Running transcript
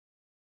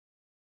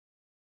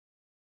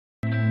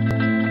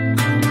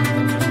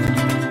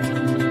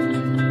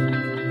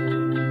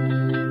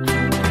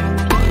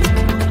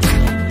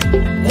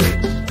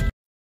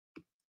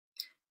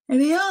Here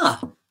we are.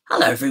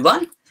 Hello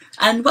everyone,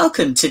 and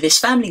welcome to this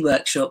family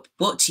workshop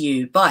brought to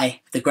you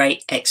by the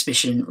Great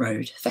Exhibition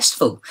Road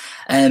Festival.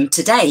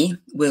 Today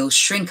we'll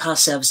shrink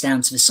ourselves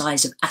down to the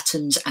size of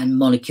atoms and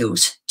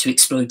molecules to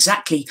explore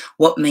exactly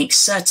what makes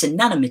certain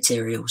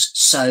nanomaterials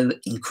so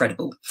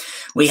incredible.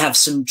 We have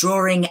some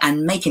drawing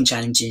and making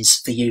challenges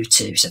for you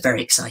too, so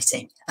very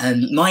exciting.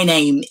 My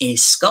name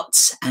is Scott,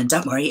 and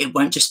don't worry, it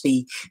won't just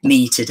be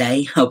me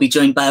today. I'll be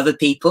joined by other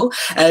people.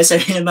 So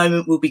in a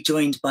moment, we'll be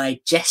joined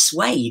by Jess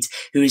Wade,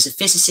 who is a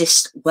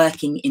physicist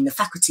working in the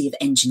Faculty of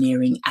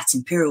Engineering at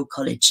Imperial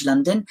College,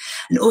 London.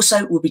 And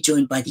also we'll be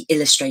joined by the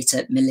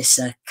illustrator,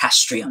 Melissa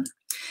Castrillón.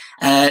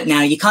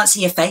 Now, you can't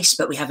see her face,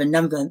 but we have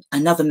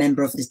another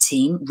member of the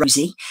team,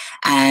 Rosie,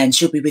 and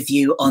she'll be with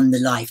you on the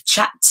live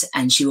chat,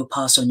 and she will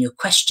pass on your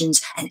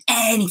questions and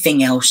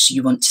anything else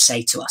you want to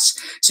say to us.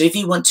 So if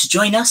you want to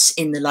join us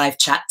in the live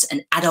chat,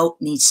 an adult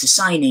needs to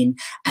sign in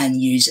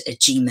and use a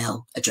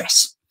Gmail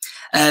address.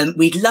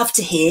 We'd love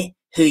to hear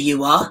who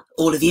you are,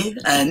 all of you,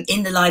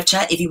 in the live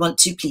chat. If you want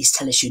to, please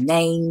tell us your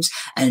names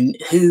and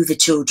who the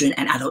children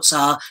and adults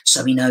are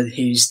so we know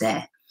who's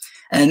there.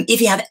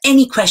 If you have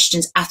any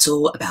questions at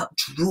all about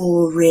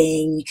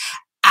drawing,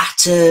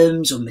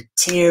 atoms or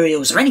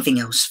materials or anything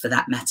else for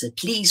that matter,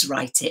 please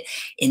write it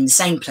in the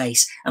same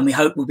place, and we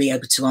hope we'll be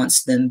able to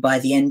answer them by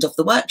the end of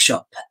the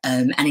workshop,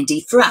 and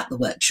indeed throughout the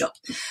workshop.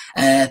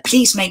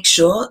 Please make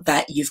sure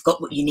that you've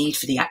got what you need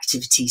for the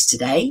activities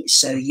today.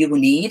 So you will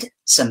need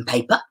some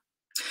paper,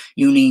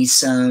 you'll need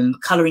some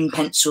colouring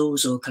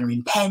pencils or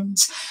colouring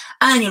pens,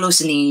 and you'll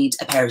also need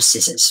a pair of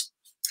scissors.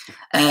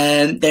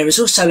 There is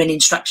also an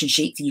instruction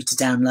sheet for you to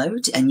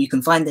download, and you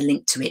can find the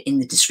link to it in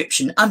the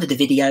description under the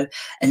video,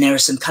 and there are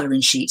some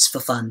colouring sheets for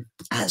fun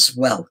as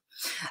well.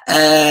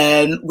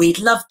 We'd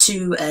love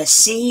to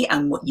see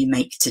what you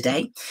make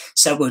today.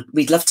 So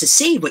we'd love to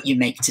see what you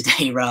make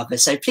today, rather.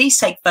 So please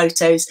take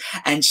photos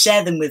and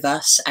share them with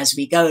us as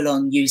we go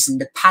along using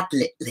the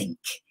Padlet link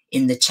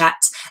in the chat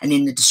and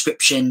in the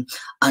description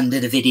under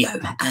the video.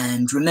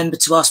 And remember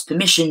to ask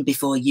permission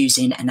before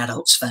using an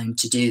adult's phone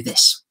to do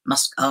this.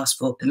 Must ask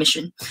for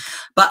permission.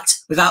 But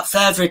without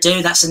further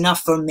ado, that's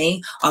enough from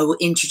me. I will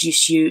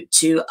introduce you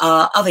to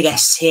our other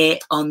guests here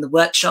on the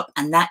workshop,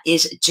 and that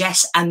is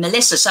Jess and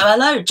Melissa. So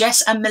hello,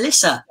 Jess and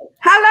Melissa.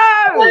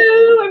 Hello!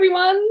 Hello,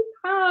 everyone.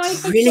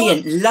 Hi.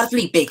 Brilliant.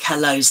 Lovely big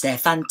hellos there.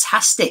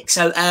 Fantastic.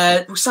 So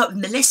we'll start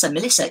with Melissa.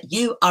 Melissa,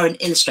 you are an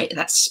illustrator.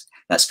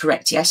 That's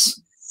correct, yes?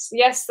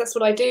 Yes, that's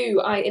what I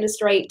do. I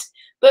illustrate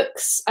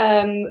books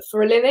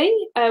for a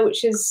living,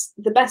 which is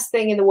the best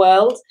thing in the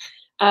world.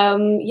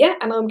 Yeah,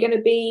 and I'm going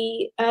to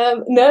be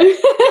no.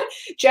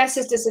 Jess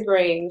is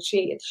disagreeing.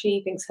 She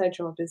thinks her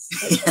job is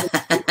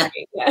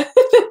yeah.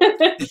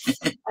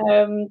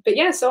 But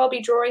yeah, so I'll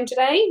be drawing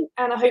today,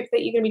 and I hope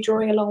that you're going to be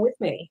drawing along with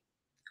me.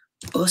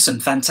 Awesome,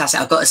 fantastic.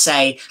 I've got to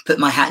say, put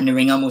my hat in the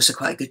ring, I'm also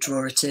quite a good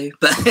drawer too,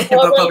 but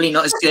probably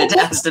not as good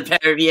as the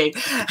pair of you.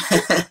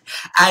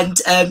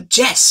 And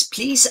Jess,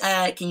 please,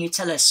 can you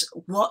tell us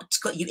what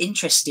got you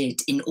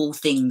interested in all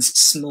things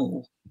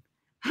small?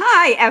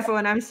 Hi,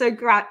 everyone. I'm so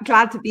glad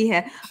to be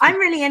here. I'm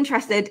really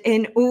interested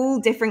in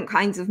all different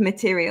kinds of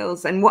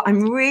materials. And what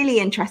I'm really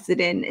interested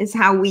in is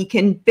how we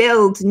can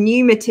build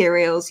new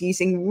materials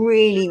using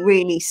really,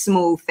 really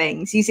small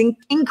things, using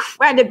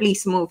incredibly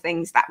small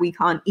things that we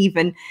can't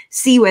even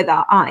see with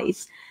our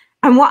eyes.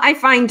 And what I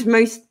find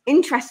most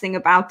interesting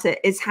about it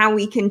is how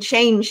we can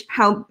change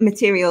how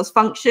materials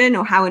function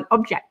or how an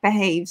object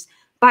behaves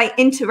by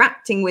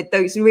interacting with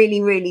those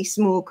really, really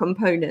small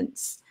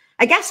components.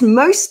 I guess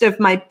most of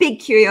my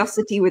big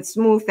curiosity with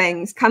small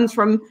things comes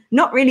from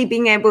not really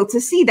being able to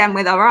see them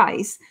with our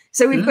eyes.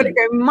 So we've got to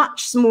go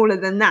much smaller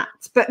than that.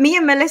 But me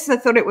and Melissa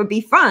thought it would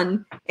be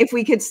fun if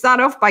we could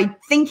start off by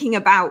thinking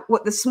about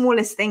what the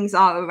smallest things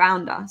are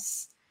around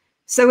us.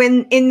 So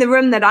in the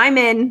room that I'm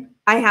in,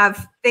 I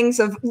have things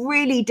of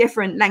really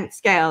different length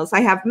scales. I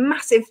have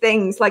massive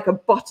things like a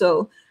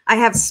bottle. I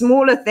have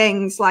smaller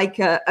things like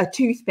a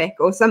toothpick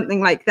or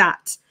something like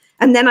that.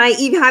 And then I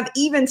even have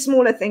even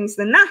smaller things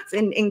than that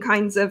in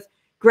kinds of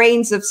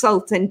grains of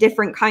salt and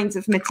different kinds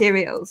of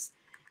materials.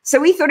 So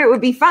we thought it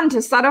would be fun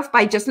to start off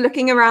by just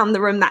looking around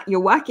the room that you're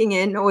working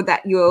in or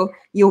that you're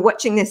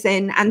watching this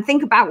in, and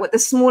think about what the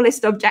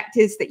smallest object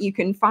is that you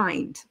can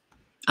find.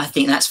 I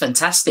think that's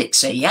fantastic.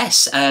 So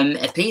yes,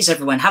 please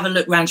everyone have a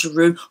look around your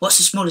room. What's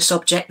the smallest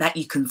object that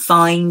you can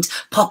find?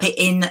 Pop it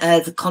in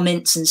the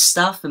comments and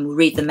stuff, and we'll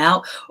read them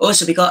out.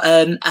 Also, we got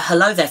a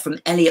hello there from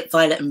Elliot,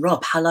 Violet and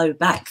Rob. Hello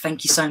back.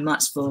 Thank you so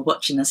much for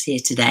watching us here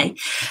today.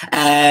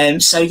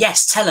 So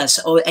yes, tell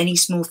us or any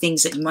small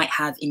things that you might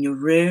have in your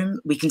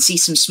room. We can see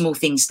some small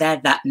things there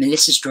that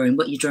Melissa's drawing.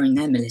 What are you drawing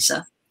there,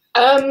 Melissa?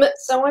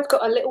 So I've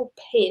got a little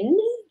pin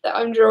that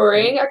I'm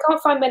drawing. I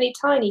can't find many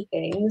tiny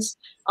things.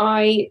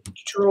 I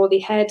draw the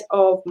head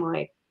of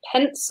my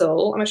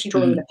pencil. I'm actually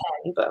drawing with a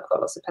pen, but I've got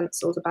lots of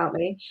pencils about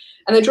me.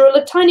 And I draw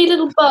a tiny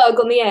little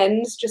bug on the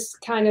end, just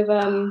kind of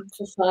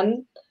for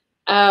fun.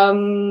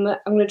 I'm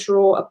going to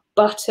draw a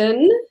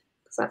button,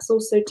 because that's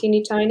also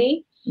teeny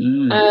tiny.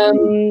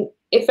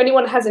 if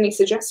anyone has any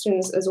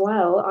suggestions as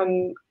well,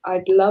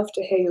 I'd love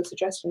to hear your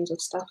suggestions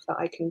of stuff that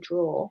I can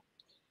draw.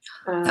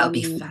 That would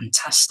be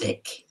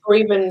fantastic. Or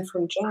even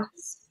from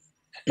Jess.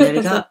 There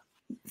we go.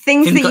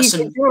 Things that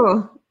you could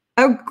draw.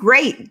 Oh,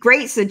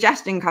 great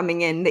suggestion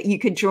coming in, that you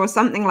could draw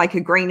something like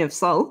a grain of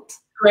salt.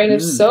 Grain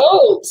of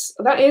salt.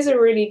 That is a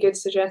really good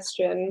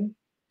suggestion.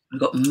 We've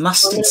got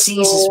mustard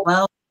seeds as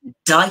well,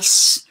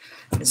 dice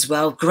as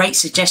well. Great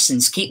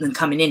suggestions. Keep them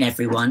coming in,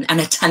 everyone. And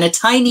a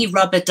tiny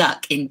rubber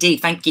duck,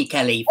 indeed. Thank you,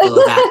 Kelly, for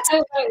that.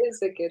 That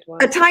is a good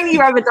one. A tiny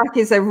rubber duck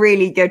is a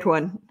really good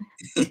one.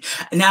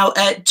 Now,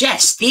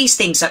 Jess, these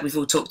things that we've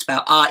all talked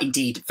about are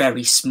indeed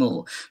very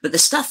small, but the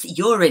stuff that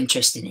you're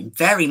interested in,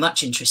 very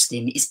much interested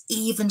in, is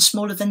even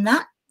smaller than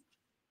that.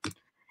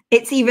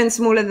 It's even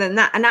smaller than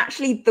that. And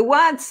actually, the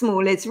word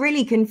small is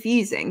really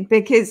confusing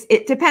because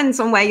it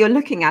depends on where you're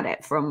looking at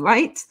it from,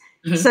 right?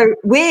 Mm-hmm. So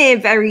we're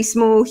very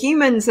small.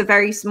 Humans are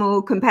very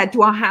small compared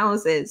to our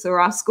houses or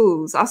our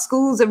schools. Our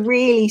schools are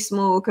really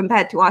small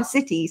compared to our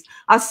cities.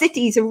 Our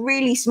cities are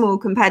really small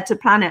compared to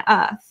planet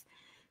Earth.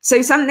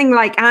 So something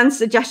like Anne's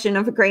suggestion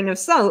of a grain of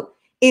salt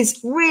is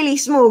really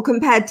small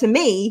compared to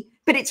me,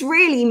 but it's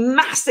really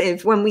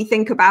massive when we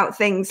think about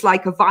things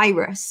like a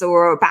virus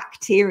or a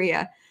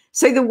bacteria.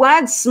 So the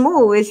word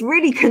small is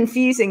really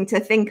confusing to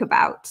think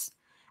about.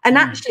 And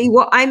actually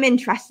what I'm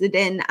interested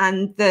in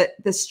and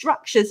the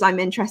structures I'm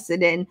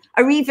interested in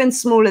are even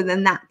smaller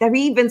than that. They're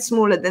even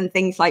smaller than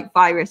things like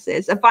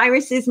viruses. A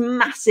virus is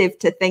massive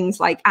to things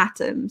like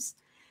atoms.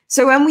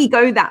 So when we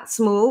go that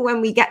small,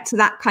 when we get to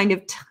that kind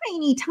of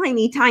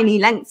tiny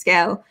length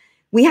scale,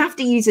 we have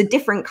to use a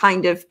different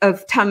kind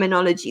of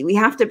terminology. We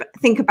have to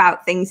think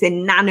about things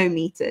in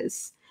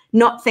nanometers,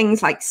 not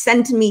things like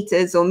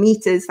centimeters or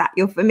meters that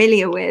you're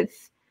familiar with.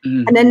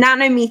 And a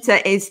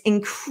nanometer is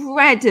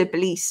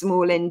incredibly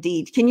small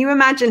indeed. Can you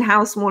imagine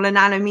how small a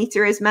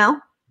nanometer is, Mel?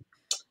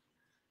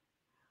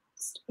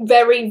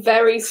 Very,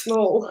 very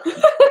small.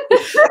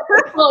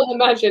 I can't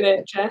imagine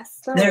it, Jess.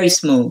 Sorry. Very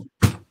small.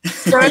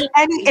 So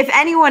if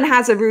anyone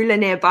has a ruler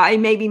nearby,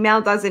 maybe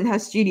Mel does in her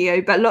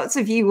studio, but lots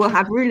of you will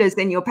have rulers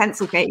in your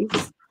pencil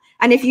case.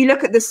 And if you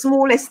look at the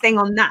smallest thing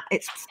on that,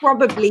 it's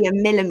probably a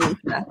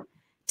millimeter.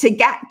 To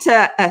get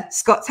to,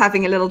 Scott's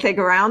having a little dig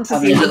around. To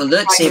see a little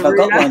look, see if I've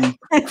got one.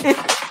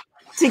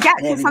 To get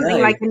to something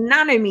like a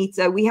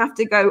nanometer, we have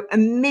to go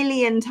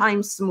 1,000,000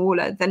 times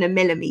smaller than a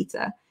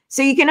millimeter.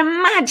 So you can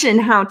imagine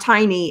how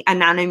tiny a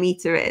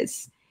nanometer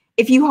is.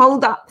 If you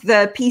hold up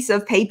the piece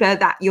of paper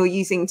that you're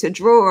using to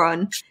draw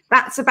on,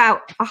 that's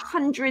about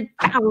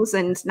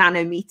 100,000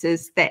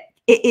 nanometers thick.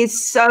 It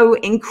is so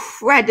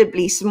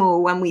incredibly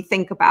small when we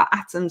think about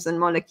atoms and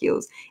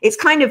molecules. It's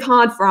kind of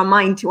hard for our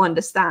mind to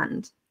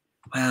understand.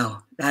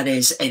 Wow, that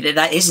is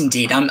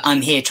indeed.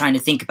 I'm here trying to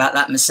think about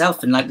that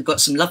myself, and like we've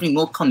got some lovely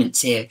more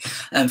comments here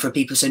for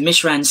people. So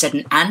Mishran said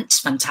an ant,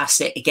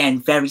 fantastic. Again,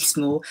 very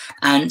small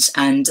ants.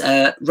 And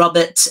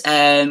Robert,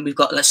 we've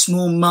got like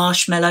small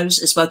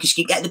marshmallows as well, because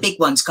you can get the big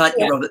ones, can't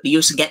you, Robert? But you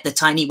also get the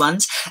tiny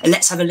ones. And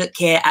let's have a look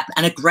here at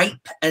and a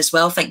grape as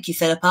well. Thank you,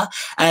 Philippa.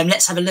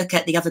 Let's have a look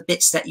at the other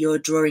bits that you're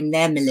drawing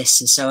there,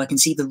 Melissa. So I can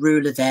see the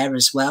ruler there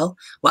as well.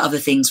 What other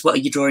things? What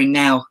are you drawing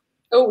now?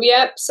 Oh,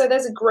 yep. So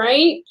there's a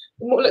grape.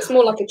 Looks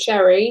more like a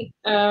cherry.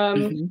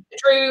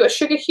 Drew a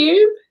sugar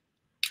cube.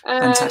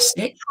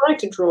 Fantastic. Tried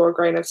to draw a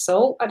grain of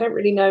salt. I don't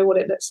really know what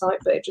it looks like,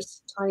 but it's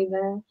just tiny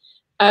there.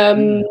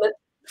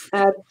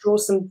 Draw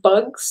some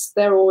bugs.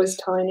 They're always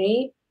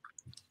tiny.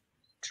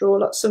 Draw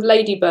lots of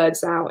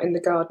ladybirds out in the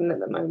garden at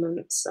the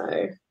moment. So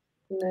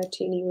they're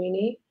teeny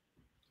weeny.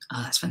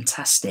 Oh, that's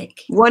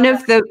fantastic. One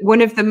of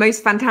the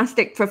most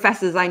fantastic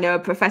professors I know, a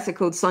professor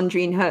called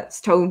Sandrine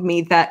Hertz, told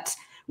me that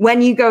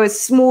when you go as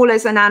small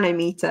as a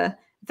nanometer,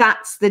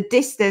 that's the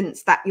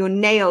distance that your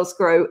nails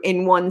grow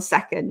in 1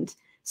 second.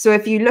 So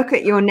if you look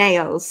at your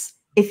nails,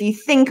 if you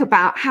think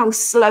about how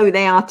slow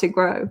they are to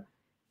grow,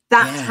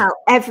 that's how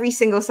every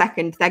single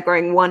second they're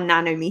growing 1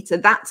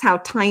 nanometer. That's how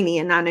tiny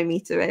a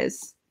nanometer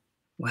is.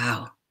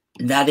 Wow.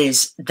 That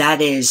is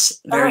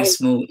very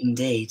small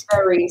indeed.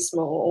 Very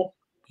small.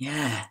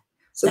 Yeah.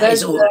 So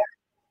there's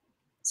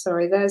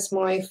there's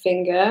my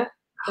finger.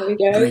 There we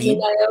go. The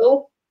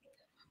nail.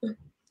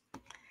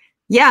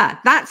 Yeah,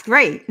 that's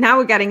great. Now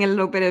we're getting a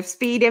little bit of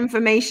speed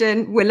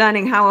information. We're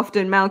learning how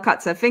often Mel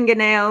cuts her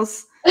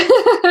fingernails.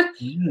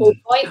 Or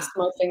bites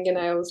my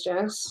fingernails,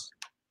 Jess.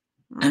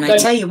 And I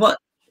tell you what,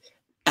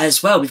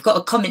 as well, we've got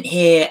a comment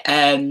here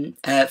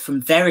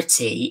from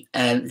Verity.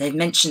 They've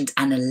mentioned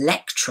an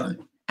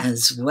electron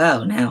as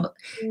well now.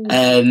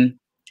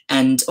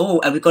 And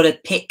we've got a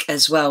pic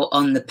as well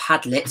on the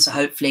Padlet, so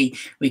hopefully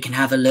we can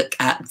have a look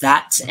at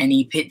that.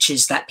 Any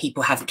pictures that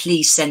people have,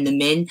 please send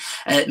them in.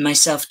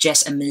 Myself,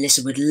 Jess and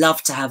Melissa would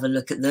love to have a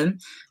look at them.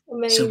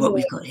 Amazing. So what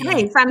we've got here.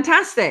 Hey,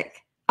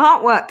 fantastic.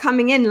 Artwork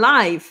coming in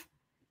live.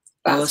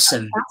 That's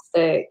awesome.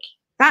 Fantastic.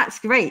 That's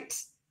great.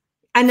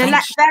 And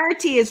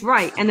Verity is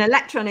right. An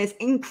electron is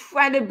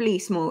incredibly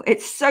small.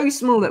 It's so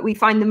small that we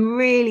find them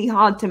really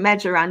hard to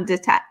measure and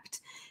detect,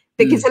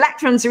 because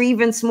electrons are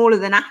even smaller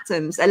than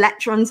atoms.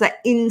 Electrons are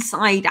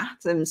inside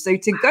atoms. So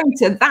to go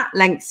to that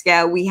length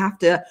scale, we have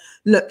to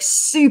look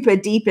super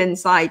deep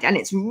inside, and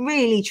it's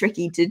really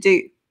tricky to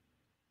do.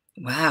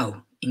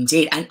 Wow,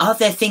 indeed. And are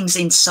there things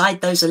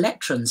inside those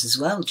electrons as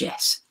well,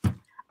 Jess?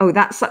 Oh,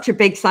 that's such a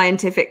big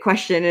scientific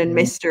question and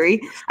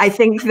mystery. I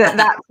think that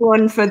that's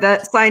one for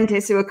the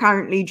scientists who are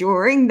currently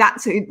drawing.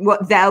 That's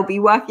what they'll be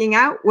working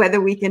out,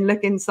 whether we can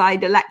look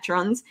inside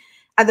electrons.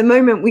 At the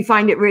moment, we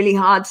find it really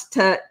hard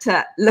to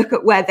look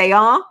at where they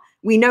are.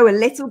 We know a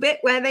little bit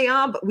where they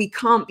are, but we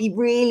can't be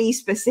really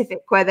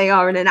specific where they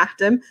are in an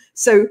atom.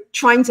 So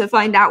trying to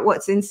find out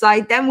what's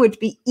inside them would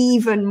be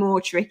even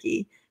more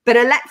tricky. But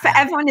for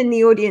everyone in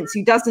the audience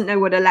who doesn't know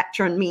what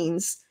electron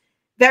means,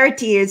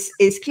 Verity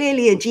is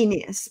clearly a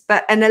genius,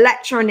 but an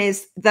electron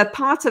is the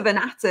part of an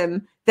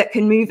atom that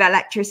can move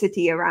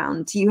electricity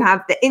around. You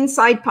have the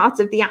inside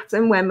part of the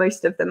atom where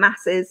most of the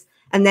mass is,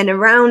 and then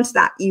around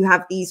that you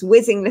have these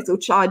whizzing little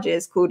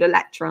charges called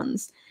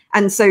electrons.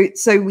 And so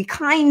we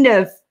kind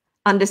of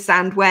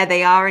understand where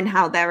they are and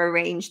how they're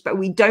arranged, but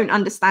we don't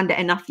understand it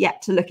enough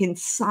yet to look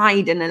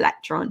inside an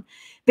electron.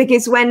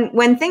 Because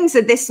when things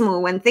are this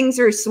small, when things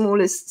are as small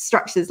as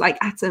structures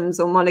like atoms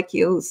or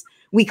molecules,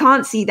 we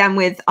can't see them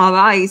with our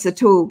eyes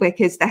at all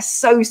because they're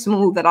so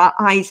small that our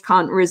eyes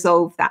can't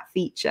resolve that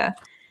feature.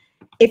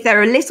 If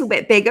they're a little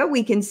bit bigger,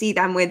 we can see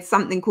them with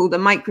something called a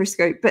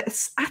microscope, but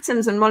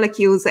atoms and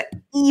molecules are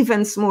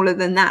even smaller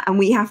than that. And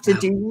we have to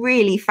do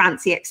really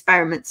fancy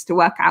experiments to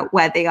work out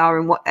where they are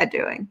and what they're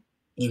doing.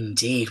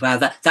 Indeed. Wow,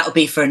 that'll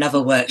be for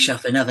another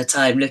workshop, another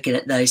time, looking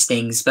at those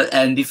things. But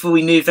before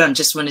we move on,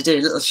 just want to do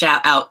a little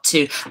shout out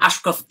to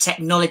Ashcroft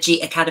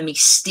Technology Academy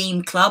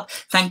STEAM Club.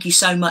 Thank you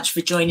so much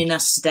for joining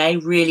us today.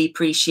 Really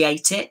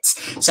appreciate it.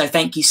 So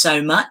thank you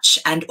so much.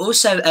 And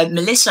also,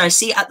 Melissa, I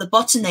see at the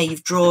bottom there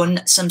you've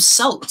drawn some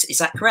salt. Is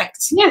that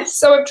correct? Yes.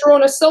 So I've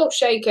drawn a salt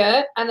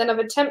shaker, and then I've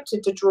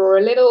attempted to draw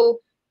a little,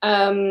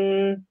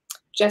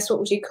 Jess, what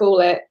would you call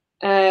it?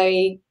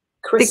 The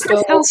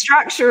crystal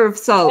structure of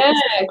salt.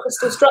 Yeah,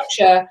 crystal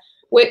structure,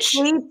 which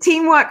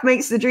teamwork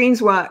makes the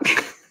dreams work.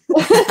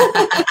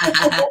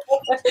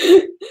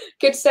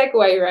 Good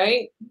segue,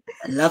 right?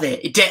 I love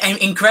it.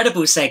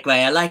 Incredible segue.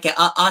 I like it.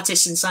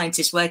 Artists and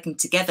scientists working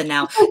together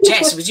now.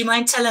 Jess, would you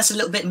mind telling us a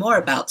little bit more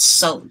about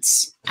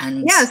salts?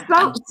 And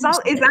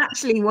salt is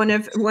actually one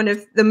of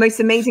the most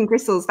amazing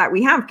crystals that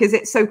we have because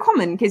it's so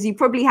common, because you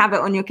probably have it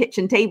on your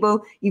kitchen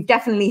table. You've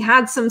definitely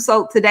had some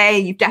salt today.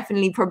 You've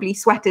definitely probably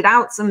sweated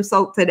out some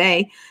salt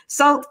today.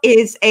 Salt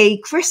is a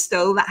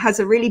crystal that has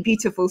a really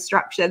beautiful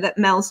structure that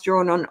Mel's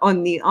drawn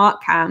on the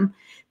art cam.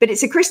 But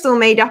it's a crystal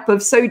made up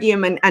of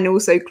sodium and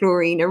also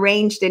chlorine,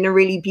 arranged in a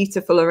really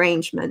beautiful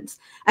arrangement.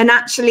 And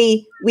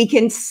actually, we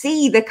can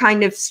see the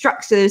kind of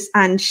structures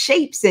and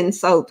shapes in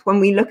salt when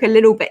we look a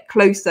little bit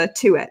closer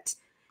to it.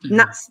 And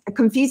that's a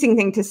confusing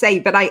thing to say,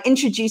 but I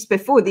introduced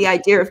before the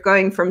idea of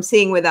going from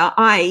seeing with our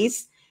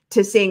eyes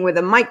to seeing with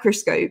a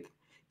microscope.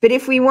 But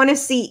if we want to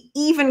see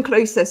even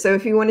closer, so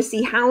if we want to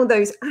see how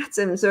those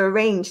atoms are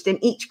arranged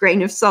in each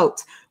grain of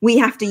salt, we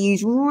have to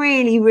use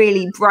really,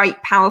 really bright,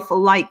 powerful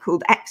light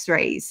called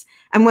X-rays.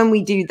 And when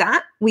we do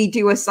that, we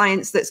do a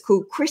science that's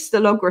called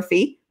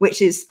crystallography,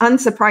 which is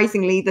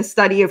unsurprisingly the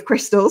study of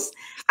crystals.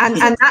 And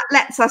that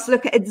lets us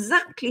look at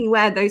exactly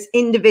where those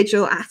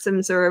individual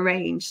atoms are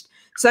arranged.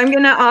 So I'm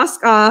going to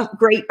ask our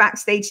great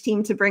backstage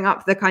team to bring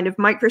up the kind of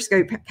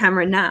microscope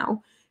camera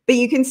now. But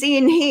you can see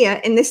in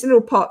here, in this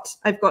little pot,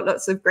 I've got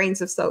lots of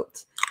grains of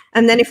salt.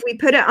 And then if we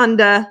put it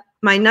under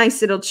my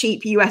nice little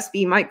cheap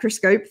USB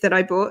microscope that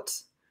I bought,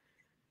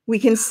 we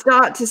can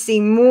start to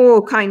see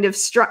more kind of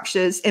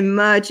structures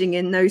emerging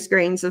in those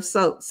grains of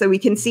salt. So we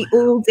can see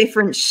all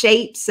different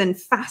shapes and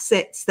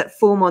facets that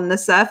form on the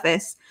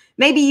surface.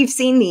 Maybe you've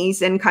seen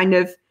these in kind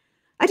of,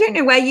 I don't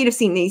know where you'd have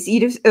seen these.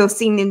 You'd have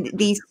seen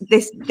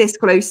this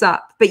close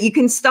up, but you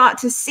can start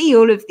to see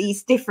all of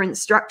these different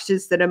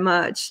structures that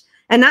emerge.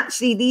 And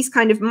actually, these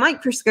kind of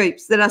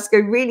microscopes let us go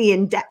really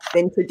in depth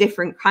into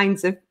different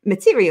kinds of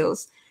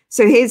materials.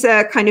 So here's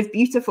a kind of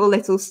beautiful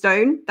little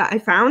stone that I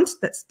found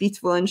that's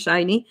beautiful and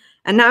shiny.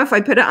 And now if I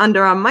put it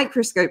under our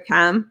microscope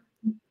cam,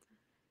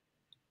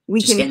 we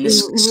just can getting the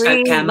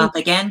scope cam up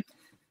again.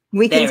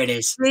 There it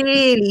is.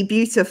 Really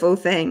beautiful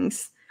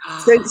things.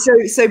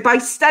 So by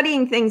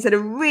studying things at a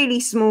really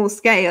small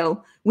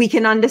scale, we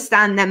can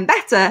understand them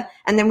better,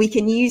 and then we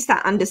can use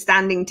that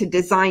understanding to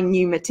design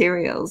new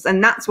materials.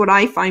 And that's what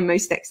I find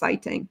most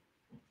exciting.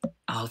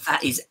 Oh,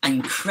 that is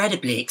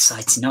incredibly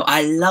exciting. No,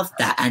 I love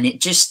that. And it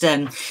just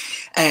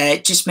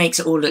makes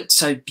it all look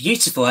so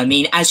beautiful. I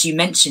mean, as you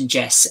mentioned,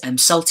 Jess,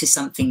 salt is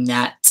something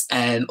that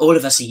all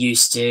of us are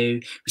used to.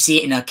 We see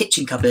it in our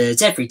kitchen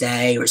cupboards every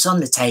day, or it's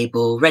on the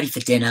table, ready for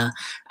dinner,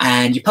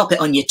 and you pop it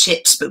on your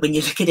chips. But when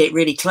you look at it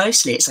really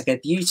closely, it's like a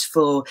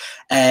beautiful,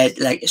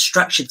 like a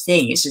structured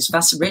thing. It's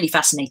just really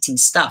fascinating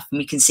stuff. And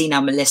we can see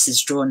now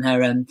Melissa's drawn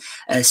her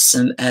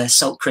some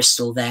salt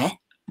crystal there.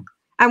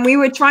 And we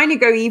were trying to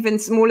go even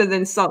smaller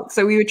than salt.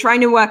 So we were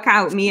trying to work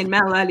out, me and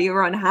Mel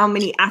earlier on, how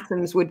many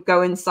atoms would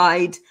go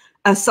inside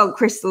a salt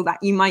crystal that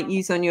you might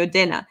use on your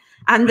dinner.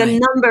 And the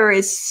number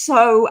is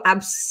so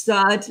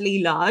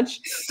absurdly large.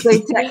 So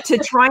to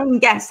try and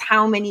guess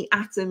how many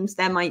atoms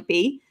there might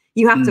be,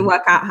 you have to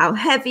work out how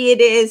heavy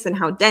it is and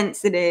how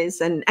dense it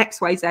is and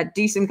X, Y, Z,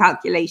 do some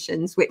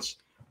calculations, which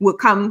will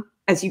come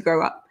as you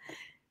grow up.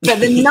 But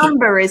the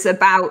number is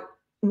about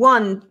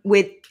 1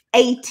 with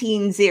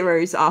 18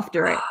 zeros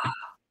after it.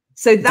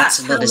 So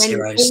that's how many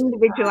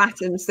individual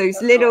atoms,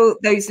 those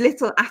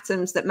little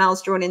atoms that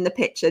Mel's drawn in the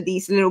picture,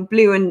 these little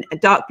blue and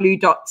dark blue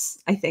dots,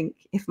 I think,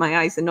 if my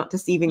eyes are not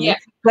deceiving me.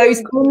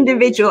 Those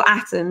individual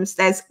atoms,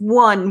 there's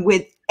 1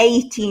 with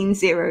 18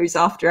 zeros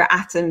after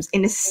atoms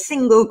in a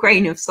single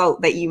grain of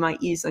salt that you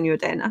might use on your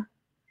dinner.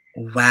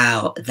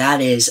 Wow,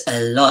 that is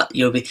a lot.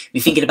 You'll be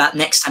thinking about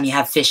next time you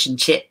have fish and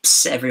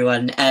chips,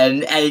 everyone.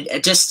 And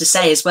just to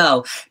say as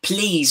well,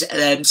 please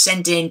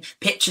send in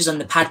pictures on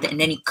the Padlet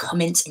and any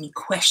comments, any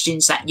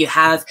questions that you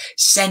have,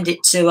 send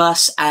it to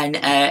us,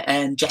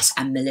 and Jess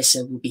and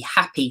Melissa will be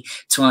happy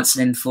to answer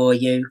them for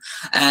you.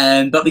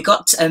 But we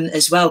got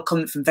as well a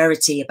comment from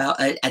Verity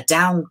about a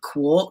down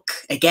quark.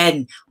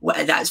 Again,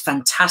 that's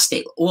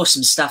fantastic,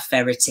 awesome stuff,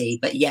 Verity.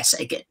 But yes,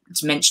 again,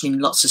 it's mentioning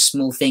lots of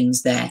small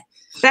things there.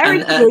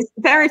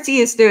 Verity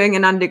is doing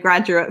an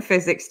undergraduate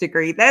physics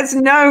degree. There's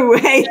no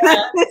way.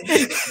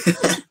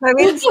 So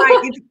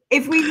inside,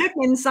 if we look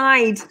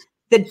inside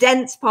the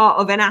dense part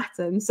of an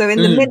atom, so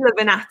in the middle of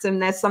an atom,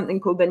 there's something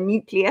called the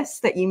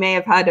nucleus that you may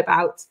have heard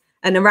about.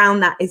 And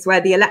around that is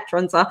where the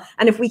electrons are.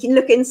 And if we can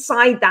look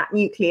inside that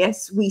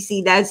nucleus, we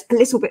see there's a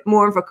little bit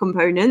more of a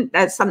component.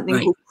 There's something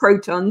called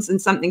protons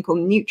and something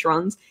called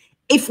neutrons.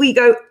 If we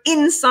go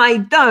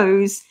inside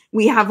those,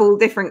 we have all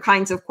different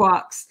kinds of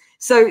quarks.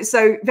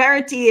 So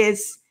Verity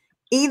is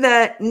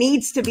either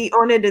needs to be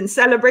honored and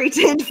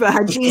celebrated for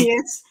her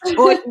genius,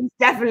 or she's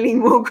definitely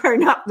more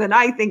grown up than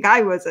I think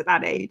I was at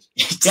that age.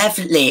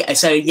 Definitely.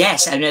 So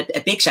yes, and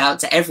a big shout out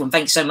to everyone.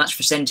 Thanks so much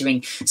for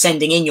sending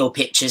in your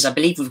pictures. I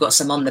believe we've got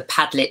some on the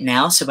Padlet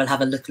now, so we'll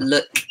have a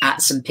look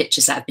at some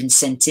pictures that have been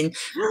sent in.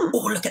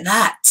 Oh, look at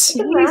that!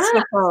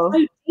 Beautiful.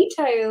 So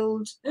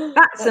detailed.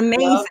 That's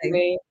amazing.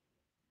 Lovely.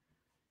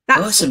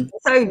 That's awesome.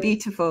 So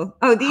beautiful.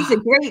 Oh, these are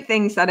great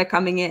things that are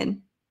coming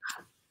in.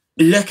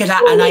 Look at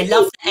that. And I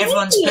love that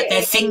everyone's put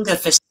their finger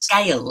for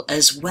scale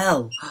as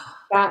well.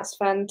 That's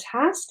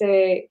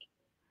fantastic.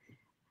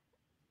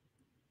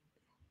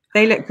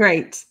 They look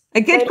great.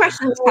 A good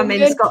question's come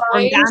in, Scott,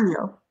 from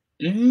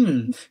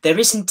Daniel. There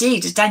is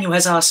indeed. Daniel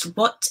has asked,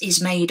 what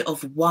is made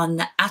of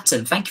one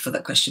atom? Thank you for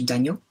that question,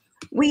 Daniel.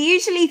 We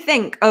usually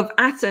think of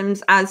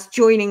atoms as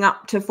joining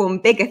up to form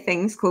bigger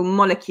things called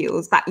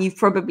molecules that you've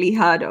probably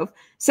heard of.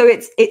 So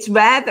it's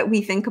rare that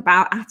we think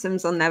about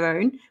atoms on their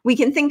own. We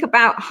can think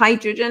about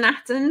hydrogen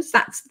atoms.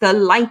 That's the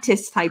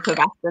lightest type of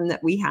atom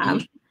that we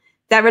have.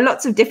 There are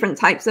lots of different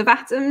types of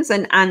atoms,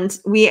 and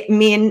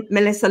me and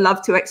Melissa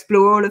love to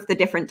explore all of the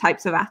different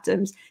types of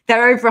atoms.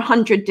 There are over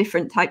 100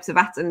 different types of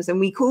atoms, and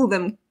we call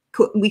them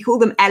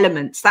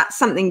elements. That's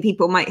something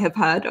people might have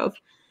heard of.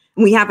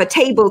 We have a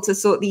table to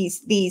sort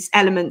these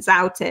elements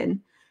out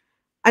in.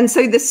 And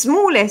so the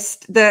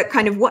smallest, the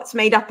kind of what's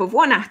made up of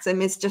one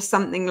atom is just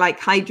something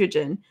like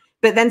hydrogen.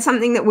 But then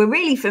something that we're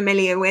really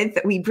familiar with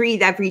that we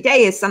breathe every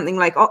day is something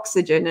like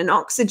oxygen. And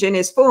oxygen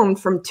is formed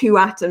from 2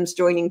 atoms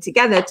joining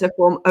together to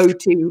form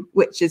O2,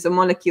 which is a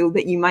molecule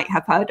that you might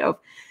have heard of.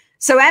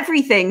 So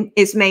everything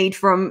is made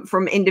from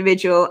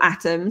individual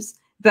atoms.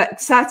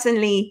 But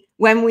certainly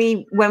when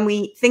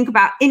we think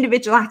about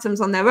individual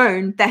atoms on their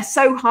own, they're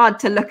so hard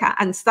to look at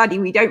and study.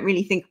 We don't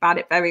really think about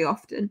it very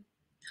often.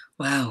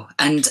 Wow.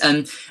 And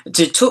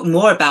to talk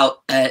more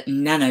about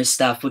nano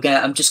stuff,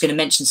 I'm just going to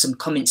mention some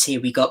comments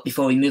here we got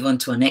before we move on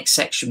to our next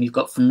section. We've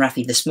got from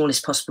Rafi, the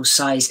smallest possible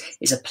size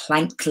is a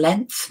Planck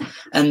length.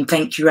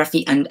 Thank you,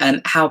 Rafi.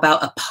 And how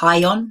about a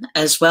pion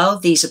as well?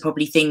 These are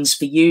probably things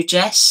for you,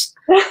 Jess.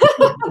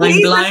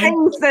 These are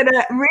things that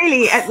are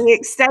really at the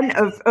extent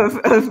of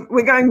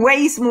we're going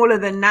way smaller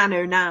than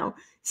nano now.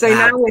 So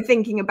now we're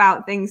thinking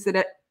about things that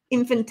are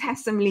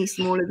infinitesimally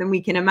smaller than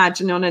we can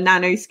imagine on a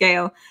nano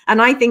scale.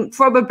 And I think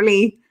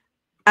probably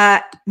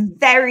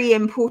very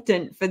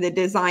important for the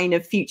design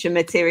of future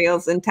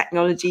materials and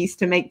technologies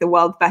to make the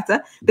world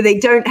better, but they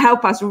don't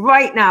help us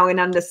right now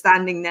in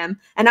understanding them.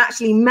 And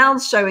actually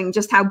Mel's showing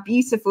just how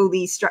beautiful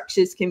these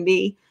structures can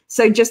be.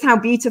 So just how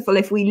beautiful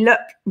if we look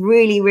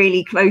really,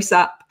 really close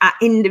up at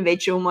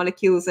individual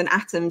molecules and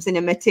atoms in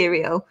a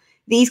material,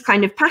 these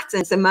kind of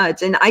patterns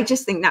emerge. And I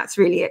just think that's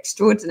really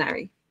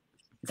extraordinary.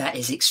 That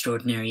is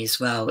extraordinary as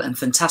well, and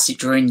fantastic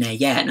drawing there.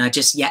 Yeah, and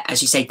as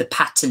you say, the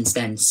patterns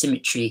then,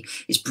 symmetry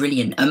is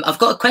brilliant. I've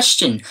got a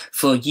question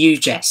for you,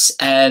 Jess,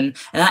 and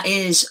that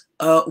is,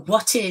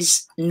 what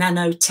is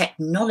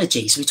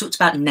nanotechnology? So we talked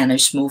about nano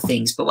small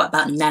things, but what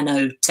about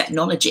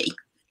nanotechnology?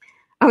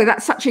 Oh,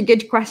 that's such a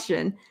good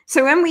question.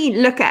 So when we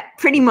look at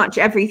pretty much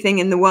everything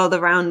in the world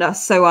around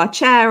us, so our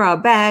chair, our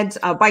bed,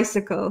 our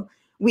bicycle,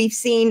 we've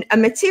seen a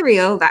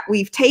material that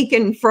we've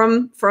taken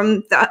from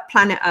the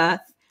planet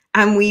Earth,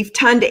 and we've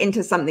turned it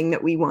into something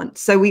that we want.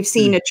 So we've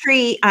seen a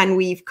tree and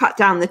we've cut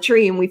down the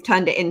tree and we've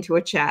turned it into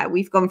a chair.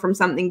 We've gone from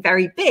something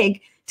very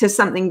big to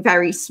something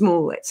very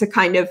small. It's a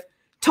kind of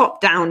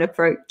top-down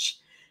approach.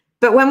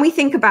 But when we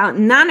think about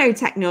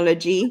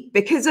nanotechnology,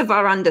 because of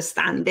our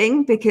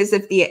understanding, because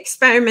of the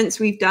experiments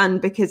we've done,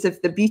 because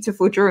of the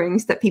beautiful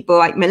drawings that people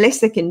like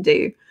Melissa can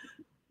do,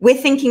 we're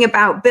thinking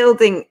about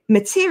building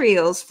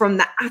materials from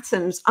the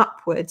atoms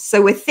upwards. So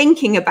we're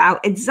thinking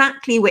about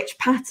exactly which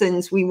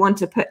patterns we want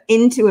to put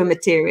into a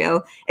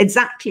material,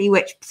 exactly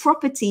which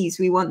properties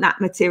we want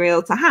that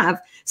material to have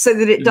so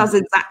that it does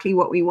exactly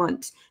what we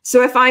want.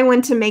 So if I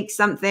want to make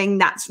something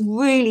that's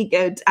really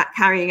good at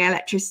carrying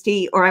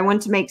electricity, or I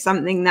want to make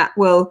something that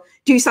will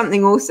do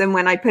something awesome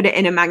when I put it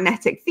in a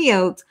magnetic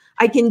field,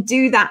 I can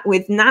do that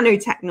with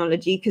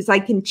nanotechnology because I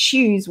can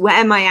choose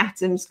where my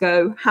atoms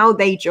go, how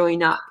they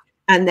join up,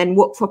 and then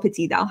what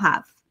property they'll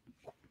have.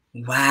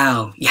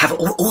 Wow, you have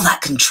all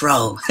that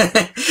control.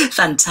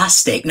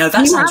 Fantastic. No,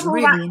 that sounds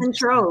really... You have all that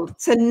control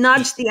to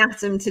nudge the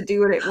atom to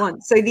do what it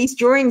wants. So these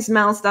drawings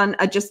Mel's done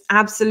are just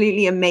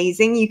absolutely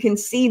amazing. You can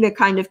see the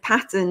kind of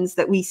patterns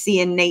that we see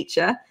in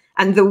nature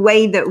and the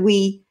way that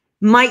we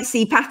might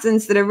see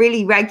patterns that are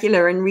really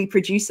regular and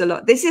reproduce a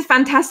lot. This is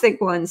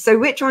fantastic ones. So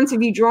which ones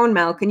have you drawn,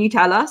 Mel? Can you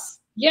tell us?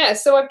 Yeah,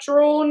 so I've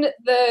drawn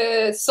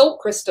the salt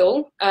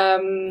crystal,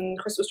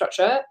 crystal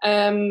structure,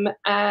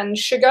 and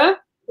sugar,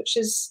 which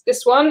is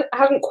this one. I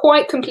haven't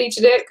quite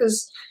completed it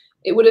because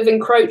it would have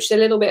encroached a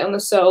little bit on the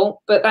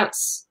salt, but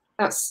that's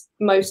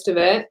most of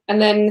it.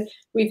 And then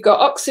we've got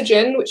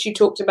oxygen, which you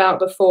talked about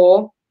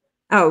before.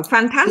 Oh,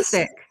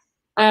 fantastic.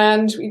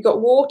 And we've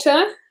got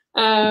water,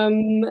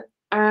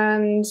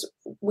 and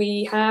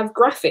we have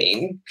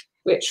graphene,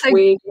 which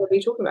we're going to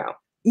be talking about.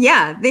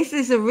 Yeah, this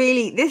is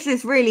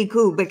really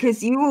cool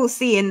because you all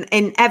see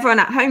and everyone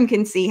at home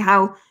can see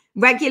how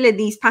regular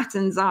these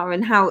patterns are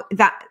and how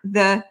that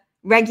the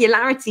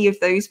regularity of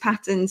those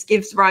patterns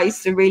gives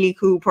rise to really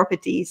cool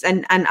properties.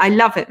 And I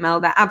love it, Mel.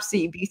 They're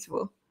absolutely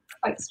beautiful.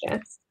 Thanks,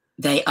 Jess.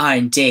 They are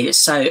indeed. It's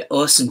so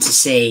awesome to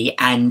see.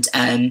 And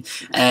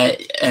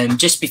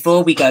just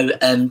before we go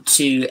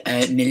to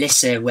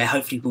Melissa, where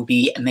hopefully we'll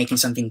be making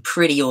something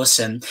pretty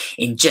awesome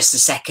in just a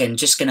second,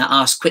 just going to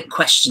ask quick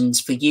questions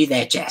for you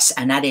there, Jess.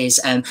 And that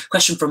is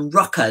question from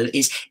Rocco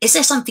is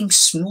there something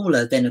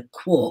smaller than a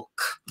quark?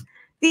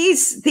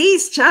 These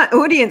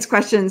audience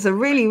questions are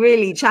really,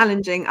 really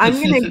challenging.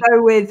 I'm going to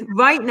go with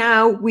right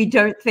now, we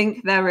don't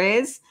think there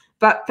is.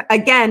 But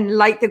again,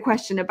 like the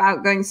question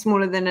about going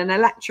smaller than an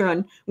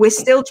electron, we're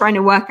still trying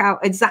to work out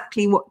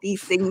exactly what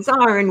these things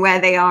are and where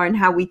they are and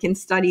how we can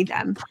study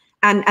them.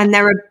 And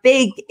there are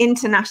big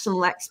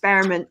international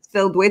experiments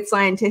filled with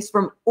scientists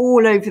from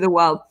all over the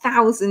world,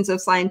 thousands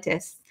of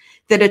scientists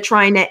that are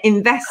trying to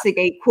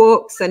investigate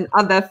quarks and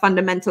other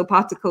fundamental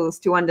particles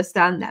to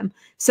understand them.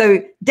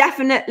 So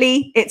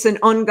definitely it's an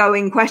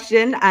ongoing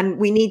question and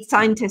we need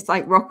scientists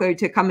like Rocco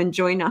to come and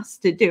join us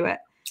to do it.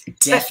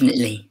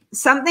 Definitely. But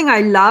something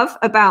I love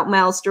about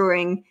Mel's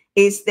drawing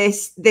is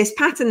this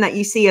pattern that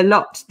you see a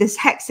lot, this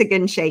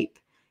hexagon shape.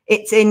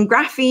 It's in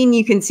graphene.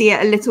 You can see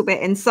it a little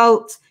bit in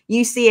salt.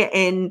 You see it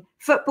in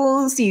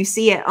footballs. You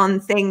see it on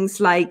things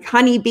like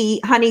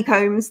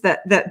honeycombs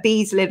that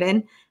bees live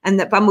in and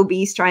that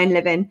bumblebees try and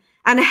live in.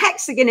 And a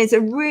hexagon is a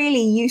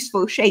really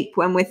useful shape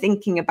when we're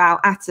thinking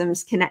about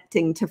atoms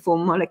connecting to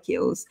form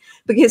molecules,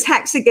 because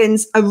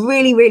hexagons are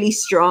really, really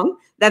strong.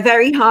 They're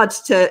very hard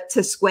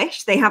to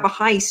squish. They have a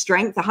high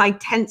strength, a high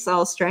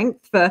tensile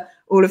strength for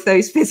all of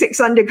those physics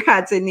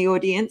undergrads in the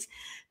audience.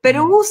 But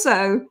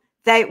also,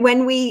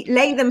 when we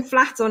lay them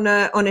flat on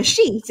a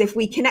sheet, if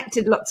we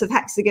connected lots of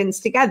hexagons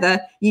together,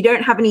 you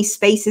don't have any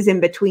spaces in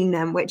between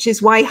them, which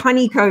is why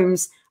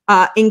honeycombs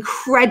are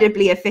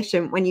incredibly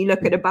efficient when you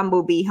look at a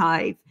bumblebee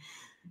hive.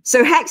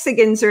 So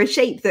hexagons are a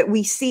shape that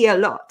we see a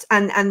lot,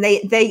 and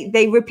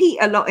they repeat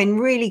a lot in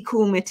really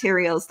cool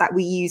materials that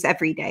we use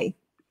every day.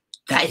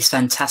 That is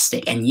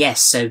fantastic. And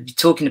yes, so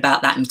talking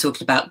about that and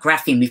talking about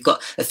graphene, we've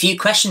got a few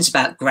questions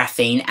about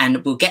graphene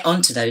and we'll get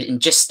onto those in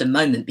just a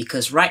moment,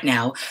 because right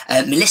now,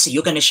 Melissa,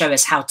 you're going to show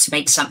us how to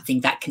make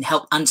something that can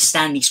help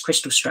understand these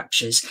crystal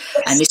structures.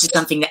 Yes. And this is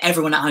something that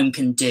everyone at home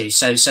can do.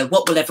 So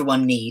what will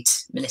everyone need,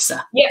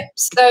 Melissa? Yeah,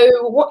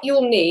 so what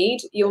you'll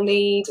need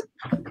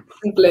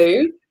some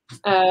glue.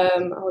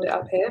 I'll hold it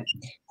up here.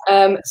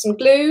 Some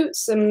glue,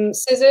 some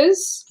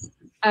scissors,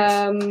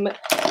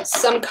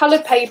 some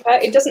coloured paper.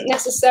 It doesn't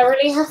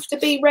necessarily have to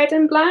be red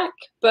and black,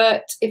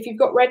 but if you've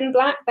got red and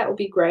black, that would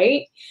be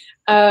great.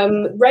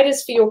 Red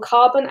is for your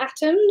carbon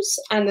atoms,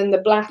 and then the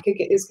black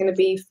is going to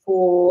be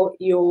for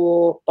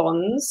your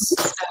bonds.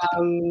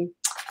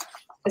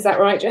 Is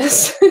that right,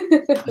 Jess?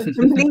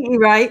 Completely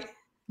right.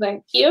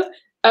 Thank you.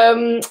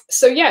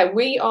 So yeah,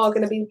 we are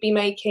going to be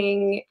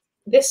making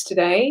this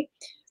today,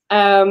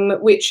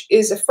 which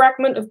is a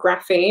fragment of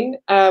graphene.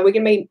 We're going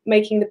to be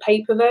making the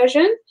paper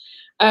version.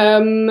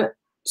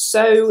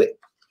 So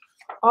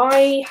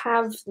I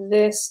have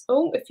this.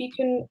 Oh, if you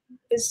can,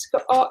 it's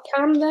got art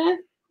cam there.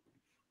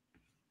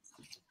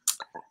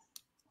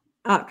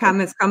 Art cam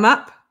has come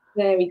up.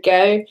 There we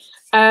go.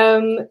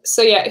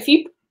 So yeah, if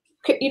you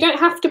you don't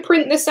have to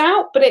print this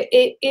out, but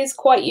it is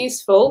quite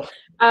useful.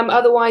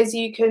 Otherwise,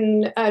 you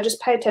can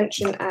just pay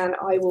attention, and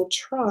I will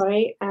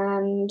try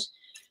and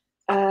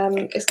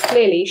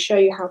clearly show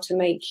you how to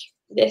make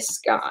this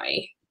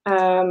guy.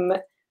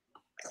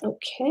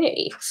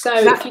 Okay, so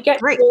if you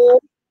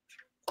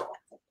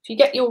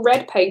get your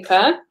red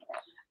paper,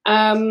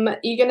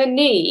 you're going to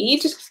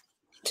need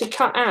to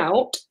cut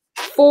out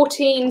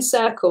 14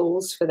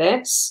 circles for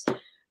this.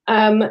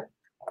 I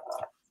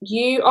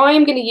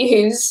am going to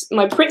use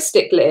my Pritt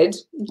stick lid,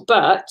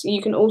 but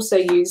you can also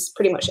use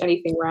pretty much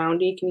anything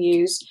round. You can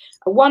use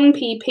a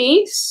 1p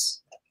piece.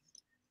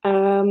 So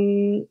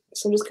I'm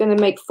just going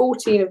to make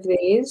 14 of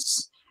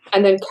these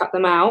and then cut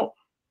them out.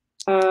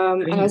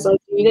 And as I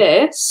do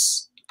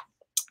this,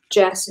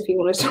 Jess, if you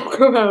want to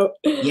talk about.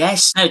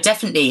 Yes, no,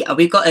 definitely.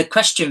 We've got a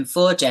question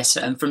for Jess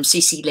from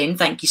CC Lynn.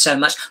 Thank you so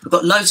much. We've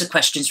got loads of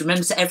questions.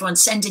 Remember to everyone,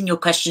 send in your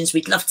questions.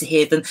 We'd love to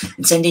hear them,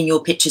 and send in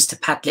your pictures to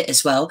Padlet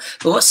as well.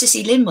 But what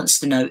CC Lynn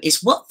wants to know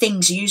is what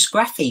things use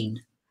graphene?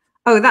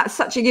 Oh, that's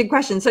such a good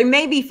question. So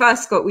maybe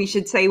first, Scott, we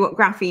should say what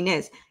graphene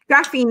is.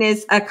 Graphene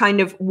is a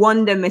kind of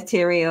wonder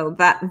material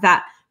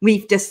that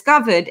we've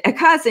discovered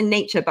occurs in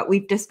nature, but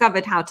we've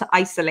discovered how to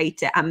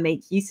isolate it and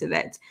make use of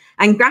it.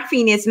 And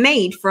graphene is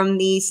made from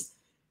these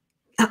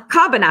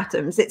carbon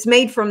atoms. It's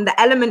made from the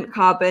element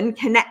carbon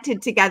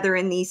connected together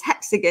in these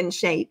hexagon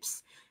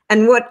shapes.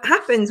 And what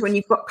happens when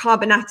you've got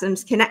carbon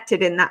atoms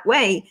connected in that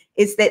way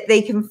is that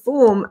they can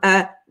form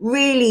a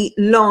really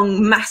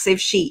long,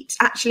 massive sheet.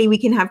 Actually, we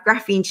can have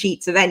graphene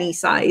sheets of any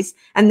size.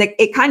 And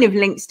it kind of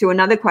links to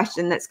another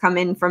question that's come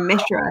in from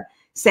Mishra,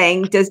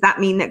 saying, does that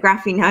mean that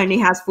graphene only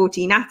has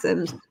 14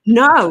 atoms?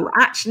 No,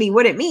 actually,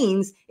 what it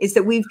means is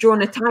that we've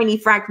drawn a tiny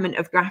fragment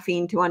of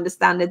graphene to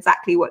understand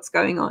exactly what's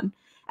going on.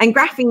 And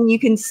graphene, you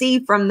can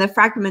see from the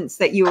fragments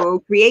that you're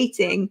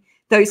creating,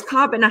 those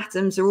carbon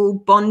atoms are all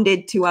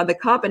bonded to other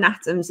carbon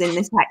atoms in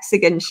this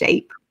hexagon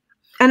shape.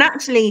 And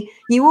actually,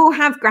 you all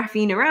have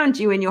graphene around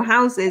you in your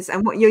houses,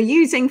 and what you're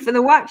using for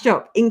the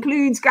workshop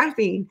includes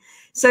graphene.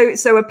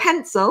 So a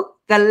pencil,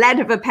 the lead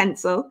of a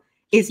pencil,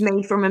 is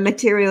made from a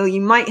material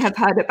you might have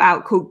heard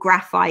about called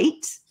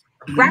graphite.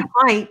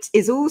 Graphite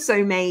is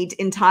also made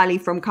entirely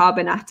from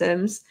carbon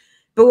atoms.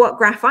 But what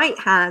graphite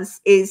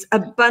has is a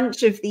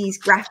bunch of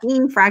these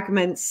graphene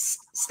fragments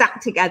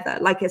stacked together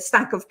like a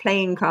stack of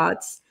playing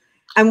cards.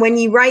 And when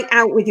you write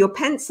out with your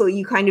pencil,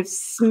 you kind of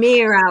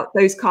smear out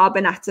those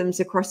carbon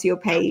atoms across your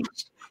page.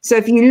 So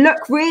if you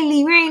look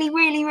really, really,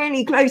 really,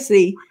 really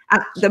closely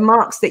at the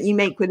marks that you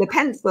make with a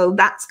pencil,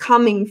 that's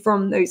coming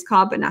from those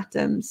carbon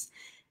atoms.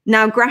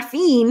 Now,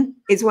 graphene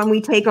is when we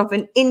take off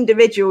an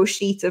individual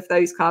sheet of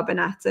those carbon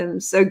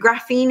atoms. So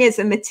graphene is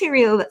a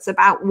material that's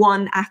about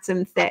 1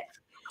 atom thick.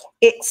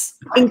 It's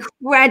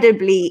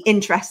incredibly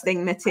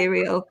interesting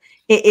material.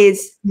 It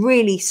is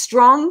really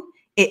strong.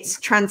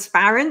 It's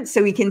transparent,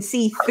 so we can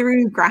see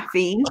through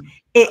graphene.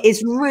 It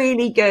is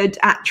really good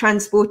at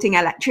transporting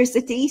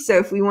electricity. So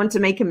if we want to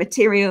make a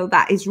material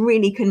that is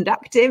really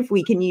conductive,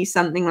 we can use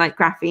something like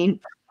graphene.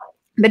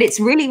 But it's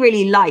really,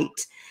 really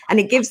light,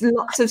 and it gives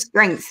lots of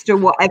strength to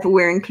whatever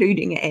we're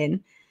including it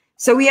in.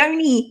 So we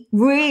only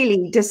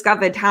really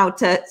discovered how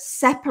to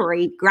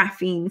separate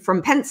graphene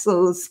from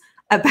pencils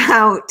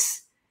about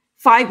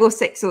 5 or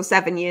 6 or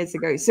 7 years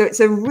ago. So it's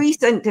a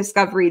recent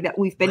discovery that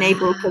we've been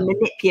able to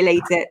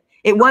manipulate it.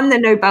 It won the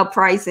Nobel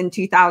Prize in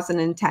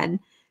 2010,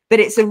 but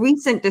it's a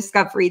recent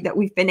discovery that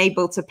we've been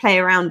able to play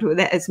around with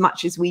it as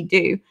much as we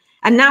do.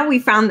 And now we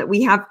found that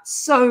we have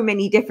so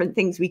many different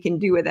things we can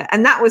do with it.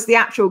 And that was the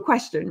actual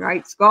question,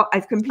 right, Scott?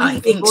 I've completely. I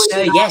think so,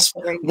 yes.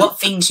 What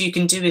things you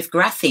can do with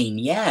graphene,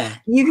 yeah.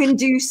 You can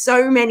do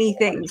so many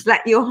things.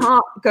 Let your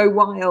heart go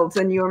wild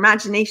and your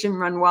imagination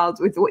run wild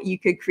with what you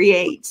could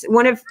create.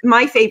 One of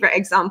my favorite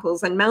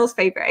examples and Mel's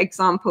favorite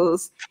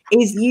examples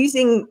is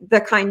using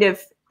the kind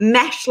of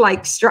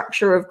mesh-like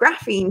structure of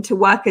graphene to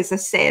work as a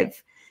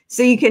sieve.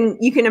 So you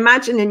can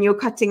imagine, and you're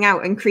cutting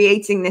out and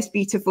creating this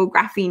beautiful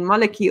graphene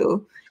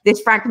molecule,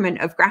 this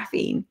fragment of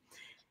graphene.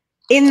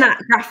 In that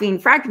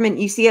graphene fragment,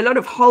 you see a lot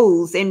of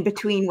holes in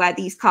between where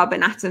these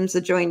carbon atoms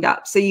are joined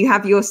up. So you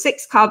have your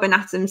 6 carbon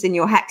atoms in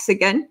your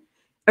hexagon.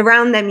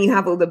 Around them, you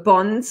have all the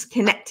bonds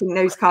connecting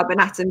those carbon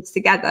atoms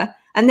together.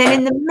 And then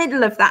in the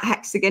middle of that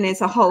hexagon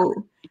is a hole.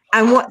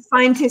 And what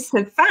scientists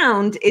have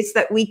found is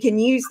that we can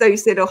use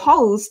those little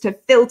holes to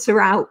filter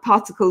out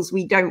particles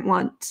we don't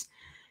want.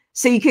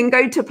 So you can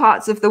go to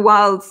parts of the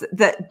world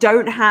that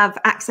don't have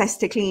access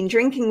to clean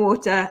drinking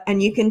water,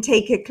 and you can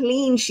take a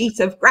clean sheet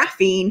of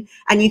graphene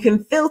and you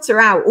can filter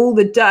out all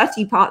the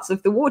dirty parts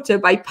of the water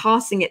by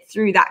passing it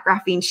through that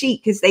graphene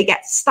sheet, because they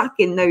get stuck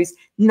in those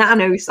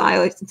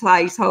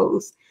nano-sized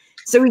holes.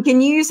 So we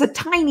can use a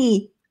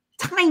tiny,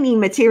 tiny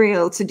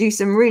material to do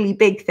some really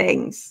big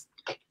things.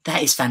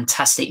 That is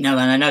fantastic. No,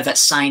 and I know that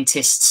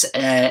scientists,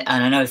 and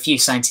I know a few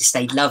scientists,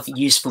 they love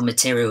useful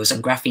materials,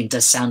 and graphene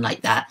does sound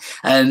like that.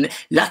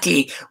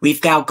 Luckily,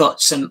 we've now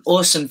got some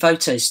awesome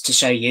photos to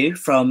show you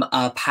from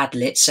our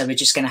Padlet, so we're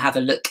just going to have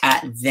a look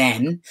at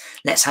them.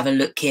 Let's have a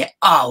look here.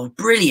 Oh,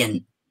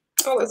 brilliant.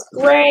 Oh, that's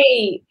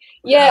great.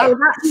 Yeah. Oh,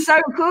 that's so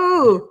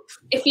cool.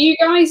 If you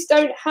guys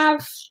don't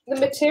have the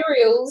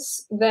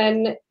materials,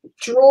 then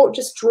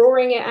just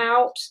drawing it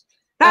out.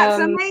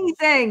 That's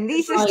amazing.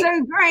 These are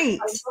so great.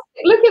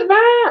 Look at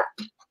that.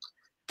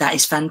 That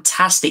is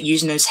fantastic.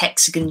 Using those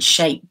hexagon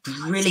shape.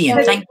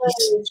 Brilliant. Thank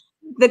you.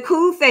 The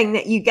cool thing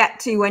that you get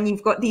to when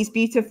you've got these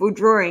beautiful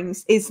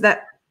drawings is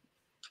that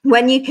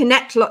when you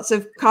connect lots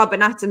of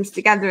carbon atoms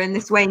together in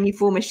this way and you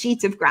form a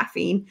sheet of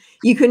graphene,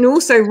 you can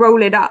also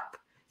roll it up.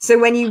 So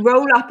when you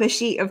roll up a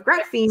sheet of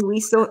graphene,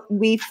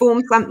 we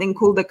form something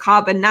called a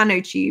carbon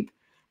nanotube.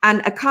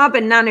 And a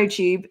carbon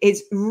nanotube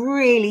is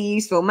really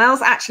useful.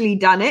 Mel's actually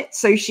done it.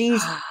 So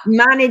she's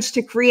managed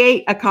to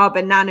create a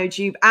carbon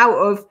nanotube out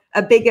of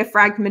a bigger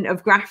fragment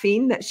of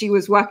graphene that she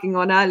was working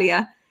on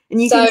earlier.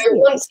 And you can see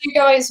once you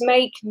guys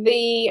make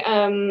the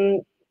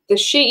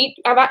sheet,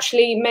 I've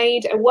actually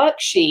made a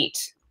worksheet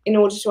in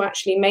order to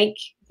actually make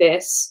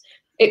this.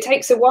 It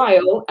takes a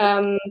while,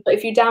 but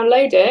if you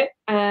download it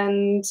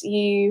and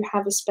you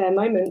have a spare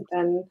moment,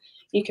 then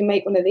you can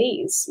make one of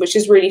these, which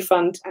is really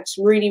fun. It's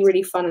really,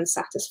 really fun and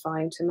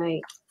satisfying to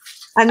make.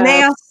 And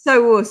they are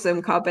so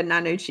awesome, carbon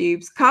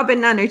nanotubes.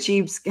 Carbon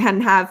nanotubes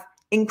can have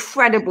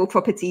incredible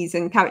properties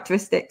and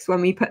characteristics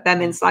when we put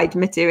them inside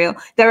material.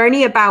 They're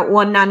only about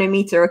 1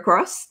 nanometer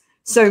across.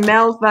 So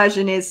Mel's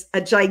version is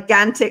a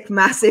gigantic,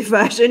 massive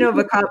version of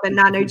a carbon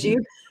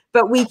nanotube,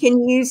 but we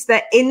can use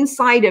the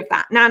inside of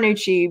that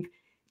nanotube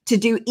to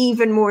do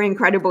even more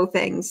incredible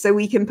things. So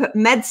we can put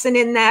medicine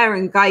in there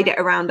and guide it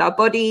around our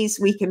bodies.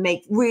 We can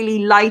make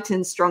really light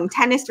and strong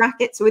tennis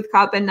rackets with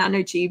carbon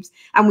nanotubes,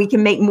 and we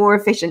can make more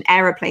efficient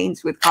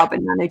aeroplanes with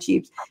carbon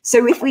nanotubes.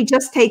 So if we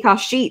just take our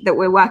sheet that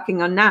we're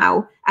working on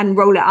now and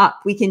roll it up,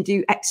 we can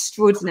do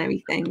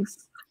extraordinary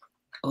things.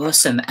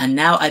 Awesome. And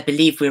now I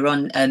believe we're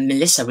on,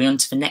 Melissa, we're on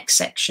to the next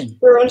section.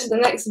 We're on to the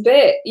next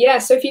bit. Yeah,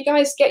 so if you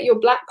guys get your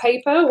black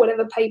paper,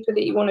 whatever paper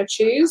that you want to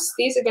choose,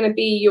 these are going to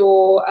be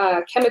your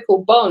chemical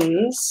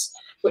bonds,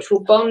 which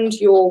will bond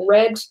your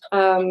red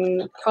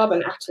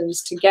carbon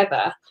atoms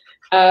together.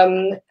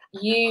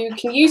 You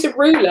can use a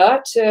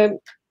ruler to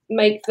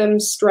make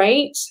them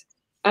straight.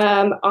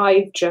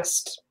 I've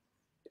just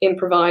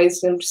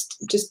improvised and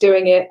just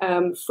doing it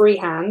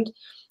freehand.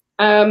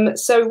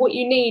 So what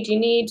you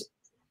need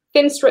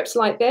thin strips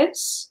like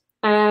this,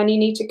 and you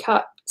need to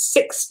cut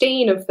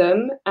 16 of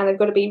them, and they've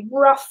got to be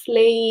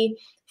roughly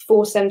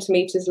 4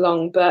 centimeters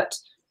long. But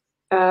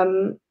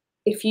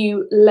if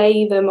you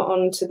lay them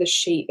onto the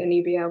sheet, then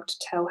you'll be able to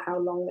tell how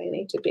long they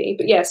need to be.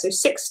 But yeah, so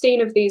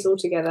 16 of these all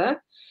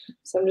together.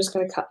 So I'm just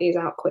going to cut these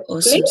out quickly.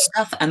 Awesome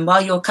stuff. And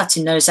while you're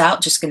cutting those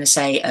out, just going to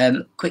say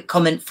quick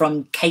comment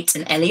from Kate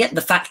and Elliot.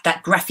 The fact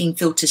that graphene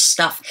filters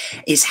stuff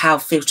is how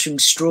filtering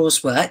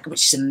straws work,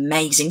 which is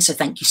amazing. So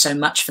thank you so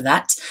much for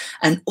that.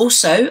 And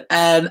also,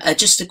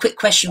 just a quick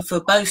question for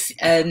both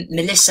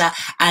Melissa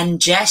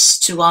and Jess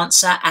to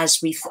answer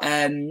as we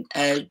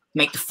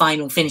make the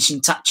final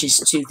finishing touches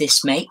to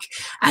this make.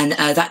 And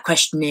that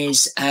question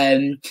is,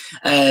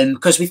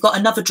 because we've got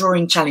another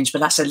drawing challenge, but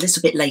that's a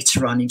little bit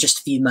later on in just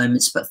a few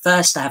moments. But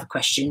first I have a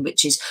question,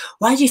 which is,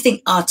 why do you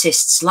think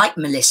artists like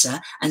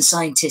Melissa and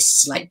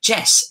scientists like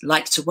Jess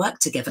like to work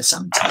together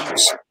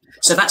sometimes?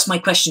 So that's my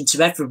question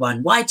to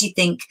everyone. Why do you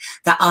think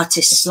that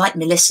artists like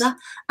Melissa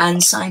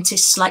and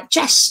scientists like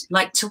Jess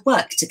like to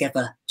work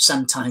together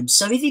sometimes?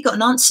 So if you've got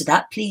an answer to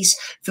that, please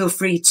feel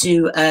free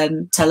to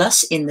tell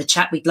us in the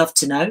chat. We'd love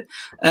to know.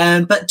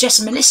 But Jess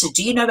and Melissa,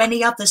 do you know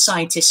any other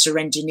scientists or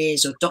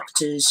engineers or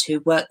doctors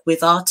who work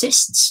with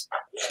artists?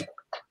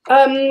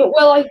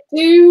 Well, I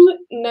do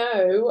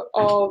know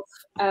of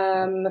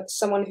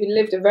someone who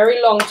lived a very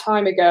long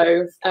time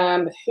ago,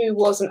 who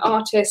was an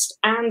artist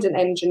and an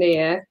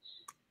engineer.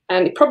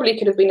 And it probably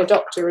could have been a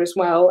doctor as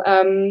well.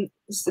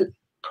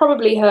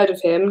 Probably heard of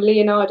him,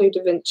 Leonardo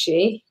da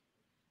Vinci.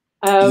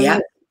 Yeah,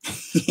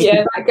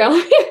 yeah, that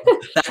guy.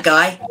 That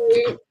guy.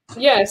 So,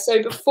 yeah,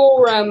 so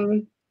before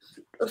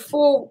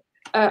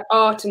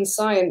art and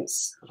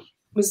science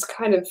was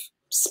kind of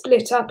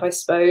split up, I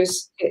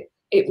suppose.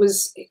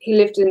 He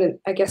lived in,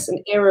 I guess,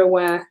 an era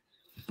where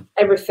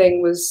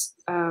everything was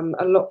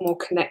a lot more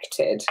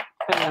connected,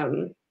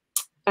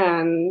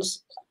 and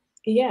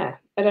yeah.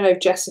 I don't know,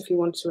 Jess, if you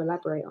want to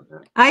elaborate on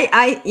that.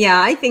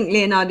 I think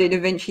Leonardo da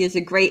Vinci is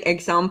a great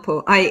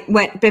example.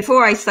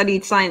 Before I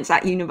studied science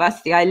at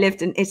university, I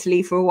lived in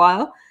Italy for a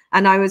while,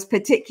 and I was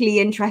particularly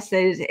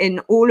interested in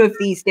all of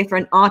these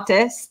different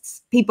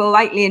artists, people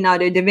like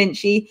Leonardo da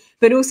Vinci,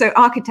 but also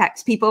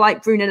architects, people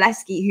like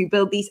Brunelleschi, who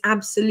build these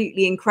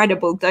absolutely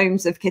incredible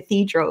domes of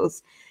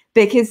cathedrals,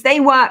 because they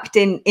worked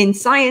in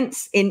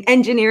science, in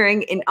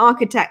engineering, in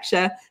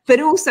architecture, but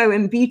also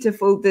in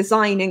beautiful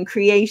design and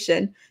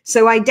creation.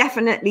 So I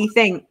definitely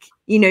think,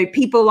 you know,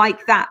 people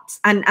like that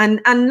and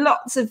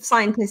lots of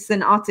scientists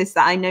and artists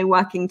that I know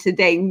working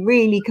today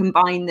really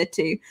combine the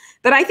two.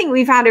 But I think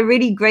we've had a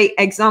really great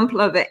example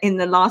of it in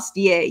the last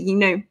year, you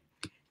know,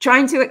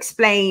 trying to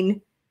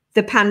explain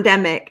the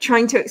pandemic,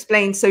 trying to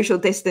explain social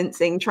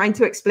distancing, trying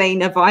to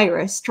explain a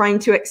virus, trying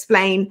to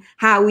explain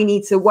how we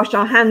need to wash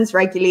our hands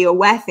regularly or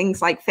wear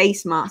things like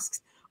face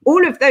masks.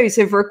 all of those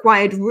have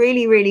required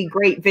really, really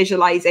great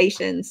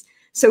visualizations.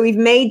 So we've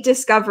made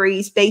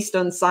discoveries based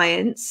on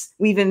science.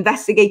 We've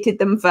investigated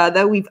them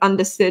further. We've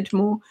understood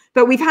more.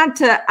 But we've had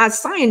to, as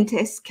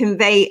scientists,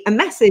 convey a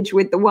message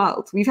with the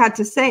world. We've had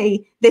to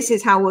say, this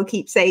is how we'll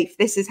keep safe.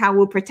 This is how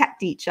we'll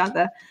protect each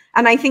other.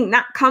 And I think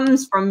that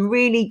comes from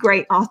really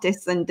great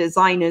artists and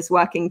designers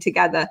working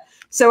together.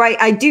 So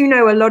I do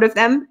know a lot of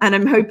them, and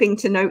I'm hoping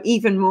to know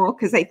even more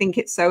because I think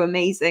it's so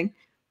amazing.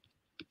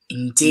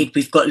 Indeed,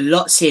 we've got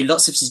lots here,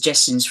 lots of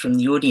suggestions from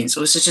the audience.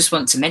 Also, just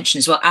want to mention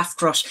as well,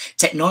 Afrosh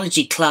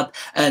Technology Club,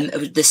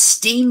 the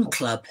STEAM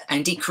Club.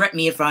 And correct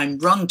me if I'm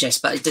wrong, Jess,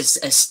 but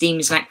STEAM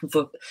is an acronym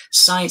for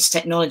Science,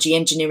 Technology,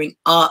 Engineering,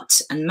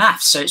 Art, and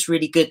Maths. So it's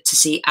really good to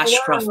see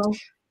Ashcroft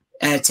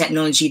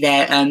Technology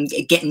there,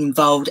 getting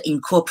involved,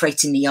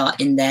 incorporating the art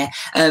in there.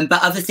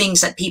 But other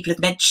things that people have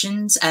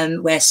mentioned,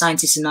 where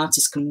scientists and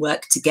artists can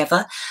work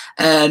together.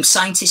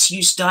 Scientists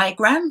use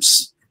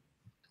diagrams.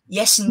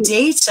 Yes,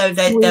 indeed. So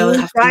they'll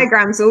have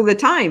diagrams all the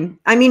time.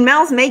 I mean,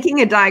 Mel's making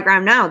a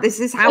diagram now.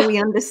 This is how we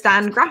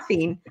understand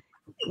graphene.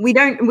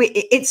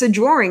 It's a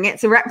drawing.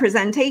 It's a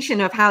representation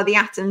of how the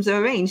atoms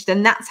are arranged,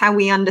 and that's how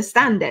we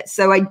understand it.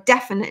 So I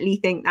definitely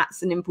think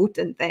that's an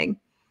important thing.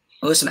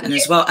 Awesome. And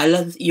as well, I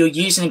love you're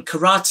using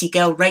Karate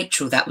Girl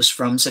Rachel that was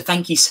from. So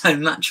thank you so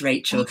much,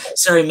 Rachel.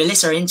 Sorry,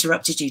 Melissa, I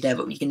interrupted you there.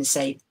 What were you going to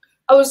say?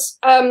 I was,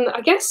 I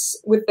guess,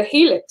 with the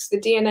helix, the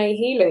DNA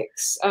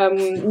helix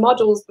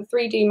models, the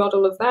 3D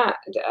model of that.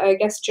 I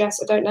guess,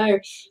 Jess, I don't know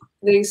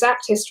the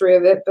exact history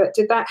of it, but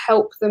did that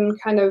help them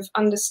kind of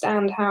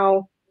understand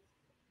how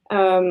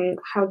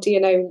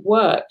DNA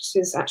worked?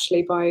 Is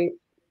actually by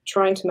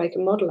trying to make a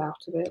model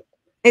out of it.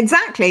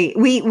 Exactly.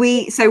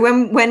 So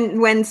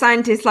when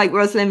scientists like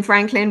Rosalind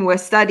Franklin were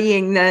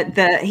studying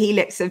the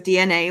helix of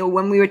DNA, or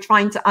when we were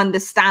trying to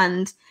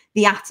understand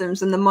the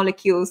atoms and the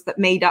molecules that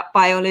made up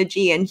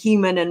biology and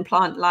human and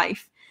plant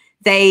life,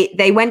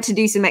 they went to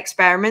do some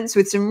experiments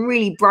with some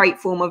really bright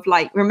form of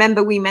light.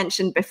 Remember, we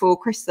mentioned before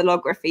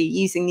crystallography,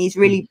 using these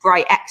really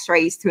bright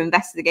X-rays to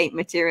investigate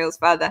materials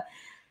further.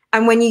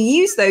 And when you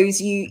use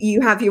those,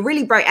 you have your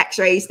really bright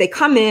X-rays, they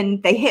come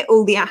in, they hit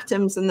all the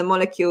atoms and the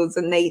molecules,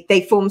 and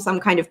they form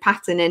some kind of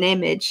pattern and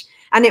image.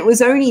 And it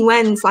was only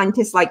when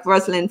scientists like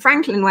Rosalind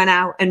Franklin went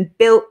out and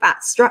built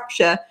that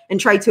structure and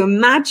tried to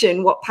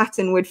imagine what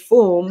pattern would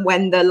form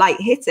when the light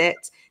hit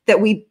it, that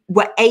we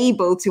were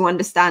able to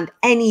understand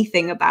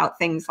anything about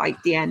things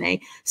like DNA.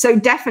 So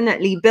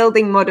definitely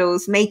building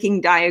models,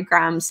 making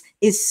diagrams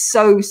is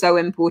so, so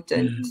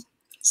important.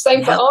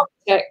 Same for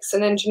architects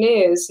and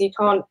engineers. You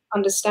can't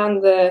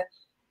understand the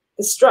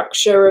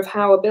structure of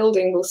how a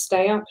building will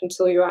stay up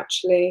until you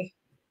actually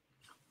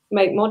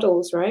make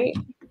models, right?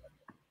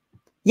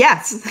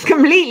 Yes,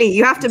 completely.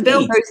 You have to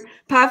build those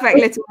perfect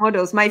little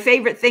models. My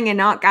favorite thing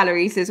in art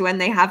galleries is when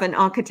they have an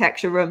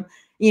architecture room.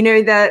 You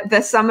know,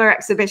 the summer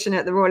exhibition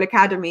at the Royal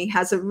Academy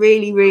has a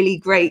really, really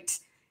great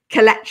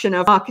collection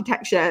of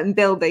architecture and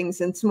buildings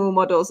and small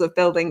models of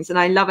buildings. And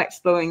I love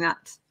exploring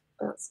that.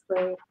 That's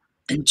great.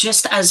 And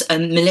just as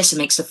Melissa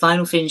makes the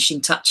final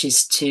finishing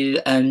touches to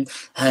the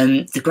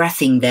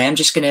graphene there, I'm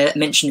just going to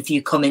mention a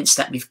few comments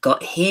that we've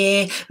got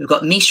here. We've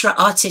got Mishra,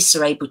 artists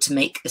are able to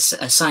make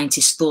a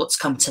scientist's thoughts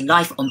come to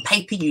life on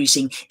paper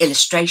using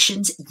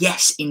illustrations.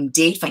 Yes,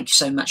 indeed. Thank you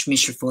so much,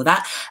 Mishra, for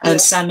that.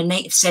 Sam and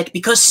Native said,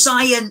 because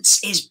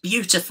science is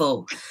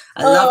beautiful.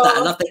 I love that.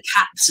 I love the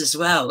caps as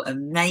well.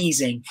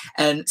 Amazing.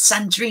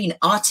 Sandrine,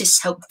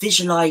 artists help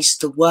visualize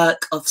the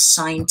work of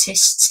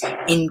scientists.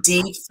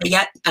 Indeed.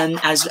 Yeah.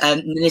 As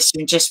Melissa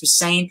and Jess was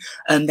saying,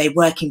 they're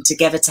working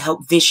together to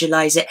help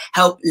visualize it,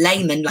 help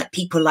laymen, like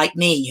people like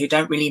me who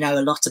don't really know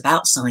a lot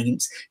about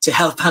science, to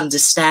help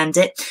understand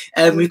it.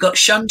 We've got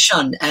Shun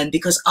Shun,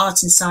 because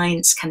art and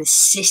science can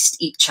assist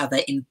each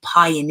other in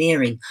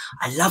pioneering.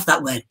 I love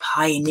that word,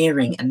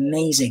 pioneering.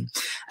 Amazing.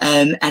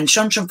 And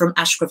Shun Shun from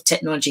Ashcroft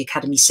Technology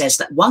Academy says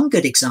that one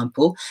good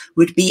example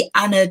would be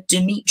Anna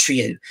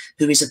Dimitriou,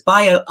 who is a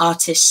bio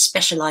artist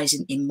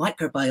specializing in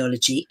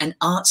microbiology and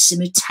art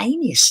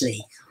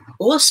simultaneously.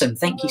 Awesome.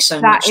 Thank you so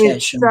much. That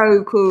is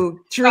so cool.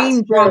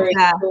 Dream job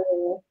there.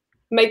 Cool.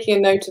 Making a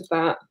note of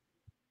that.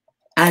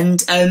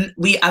 And I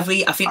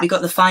think we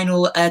got the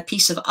final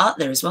piece of art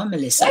there as well,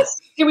 Melissa. Yes,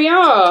 here we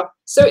are.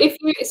 So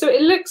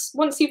it looks,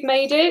 once you've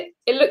made it,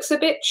 it looks a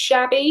bit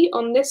shabby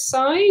on this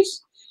side.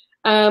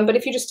 But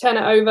if you just turn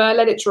it over,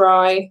 let it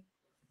dry,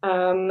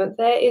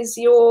 there is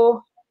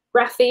your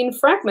graphene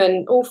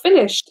fragment all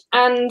finished.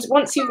 And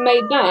once you've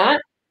made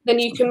that, then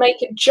you can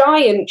make a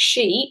giant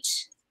sheet,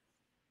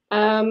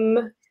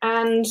 and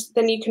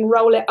then you can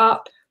roll it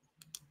up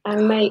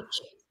and make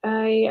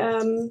a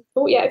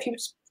if you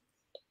just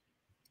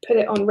put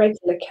it on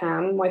regular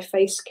cam, my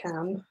face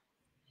cam,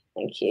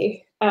 thank you,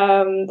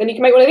 then you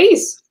can make one of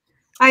these.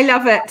 I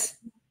love it.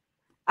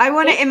 I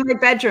want it in my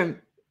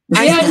bedroom.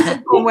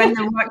 Yeah. When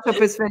the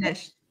workshop is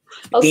finished.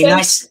 Be a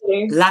nice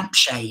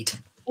lampshade.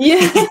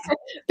 Yeah,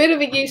 bit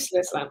of a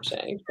useless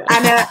lampshade. But...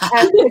 And a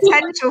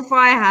potential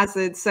fire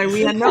hazard, so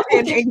we are not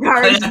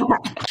encouraging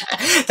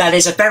that. That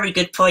is a very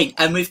good point.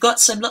 And we've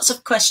got lots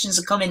of questions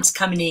and comments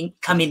coming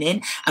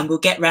in, and we'll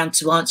get round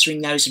to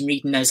answering those and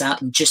reading those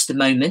out in just a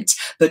moment.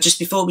 But just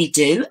before we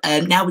do,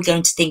 now we're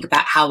going to think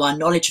about how our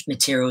knowledge of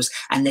materials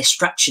and their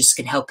structures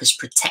can help us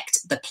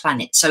protect the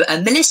planet. So,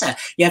 Melissa,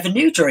 you have a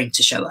new drawing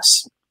to show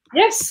us.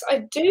 Yes, I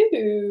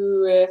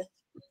do.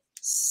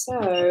 So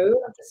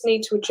I just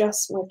need to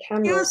adjust my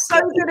camera. You're so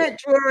good at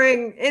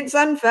drawing. It's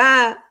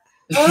unfair.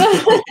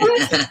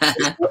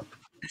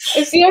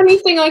 It's the only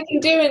thing I can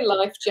do in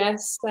life,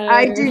 Jess. So.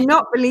 I do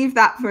not believe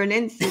that for an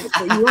instant,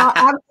 but you are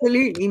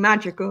absolutely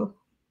magical.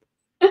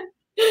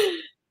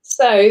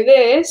 So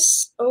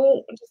this,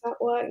 oh, does that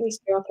work? Needs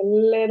to go up a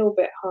little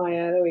bit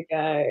higher. There we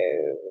go.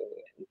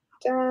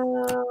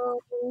 Down.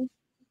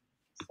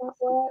 Does that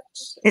work?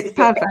 It's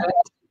perfect.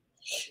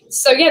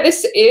 So yeah,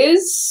 this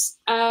is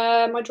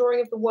my drawing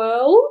of the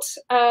world,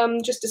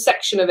 just a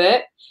section of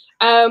it.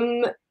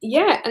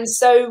 Yeah, and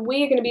so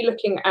we are going to be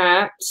looking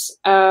at,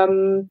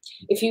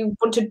 if you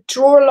want to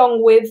draw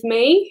along with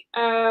me,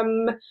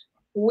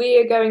 we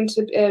are going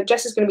to,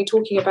 Jess is going to be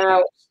talking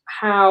about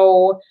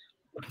how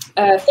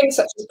things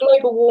such as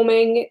global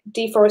warming,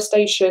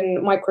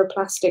 deforestation,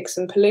 microplastics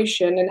and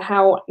pollution, and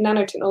how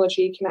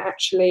nanotechnology can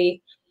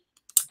actually,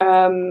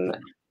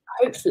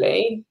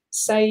 hopefully,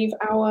 save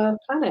our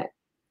planet.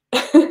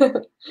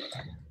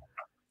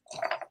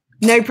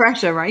 No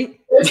pressure, right?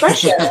 No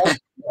pressure.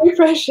 No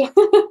pressure.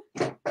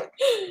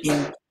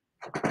 Yeah.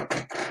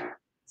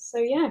 So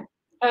yeah,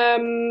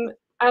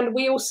 and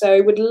we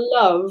also would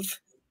love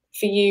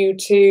for you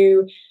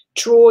to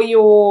draw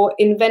your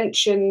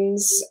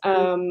inventions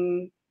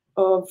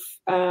of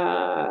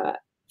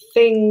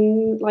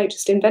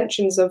just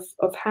inventions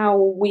of how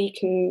we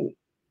can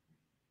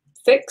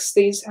fix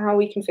these,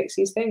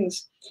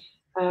 things.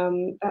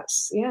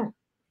 That's, yeah.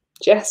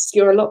 Jess,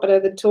 you're a lot better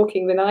than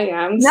talking than I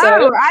am. No,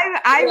 so.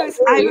 I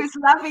was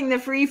loving the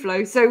free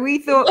flow. So we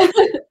thought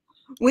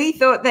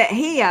that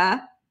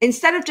here,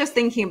 instead of just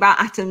thinking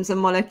about atoms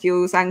and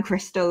molecules and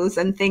crystals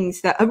and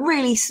things that are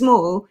really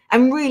small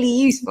and really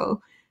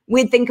useful,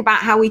 we'd think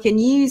about how we can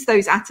use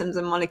those atoms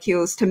and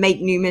molecules to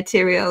make new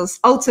materials,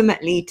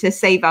 ultimately to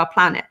save our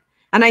planet.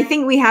 And I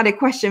think we had a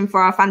question for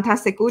our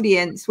fantastic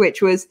audience,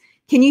 which was,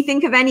 can you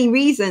think of any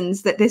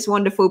reasons that this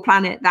wonderful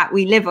planet that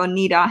we live on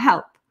need our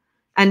help?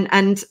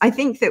 And I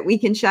think that we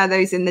can share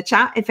those in the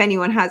chat if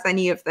anyone has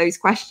any of those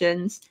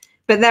questions.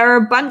 But there are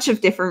a bunch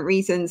of different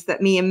reasons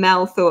that me and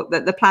Mel thought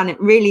that the planet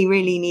really,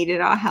 really needed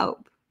our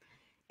help.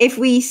 If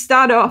we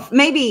start off,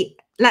 maybe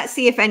let's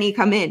see if any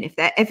come in.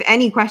 If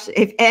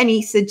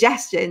any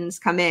suggestions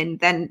come in,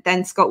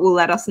 then Scott will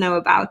let us know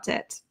about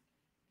it.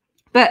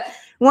 But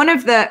one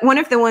of the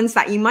ones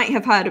that you might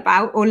have heard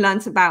about or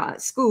learnt about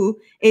at school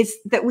is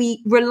that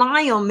we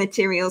rely on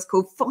materials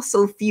called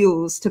fossil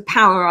fuels to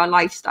power our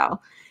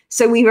lifestyle.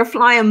 So we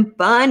rely on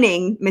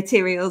burning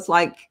materials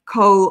like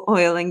coal,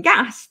 oil, and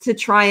gas to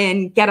try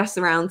and get us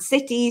around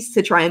cities,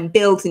 to try and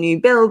build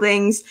new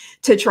buildings,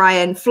 to try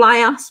and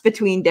fly us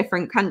between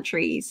different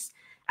countries.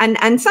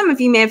 And some of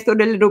you may have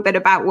thought a little bit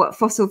about what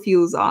fossil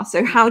fuels are.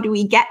 So how do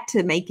we get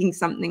to making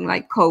something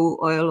like coal,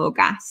 oil, or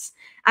gas?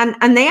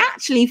 And they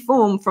actually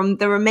form from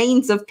the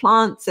remains of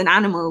plants and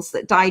animals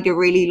that died a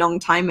really long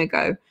time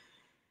ago.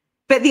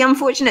 But the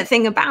unfortunate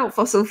thing about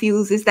fossil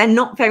fuels is they're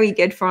not very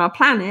good for our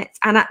planet.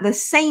 And at the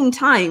same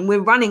time,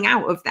 we're running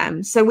out of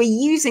them. So we're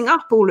using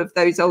up all of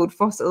those old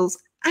fossils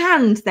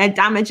and they're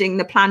damaging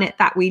the planet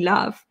that we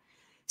love.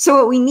 So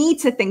what we need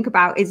to think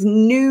about is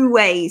new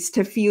ways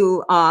to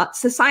fuel our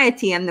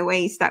society and the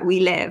ways that we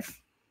live.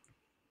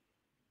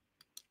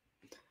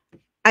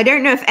 I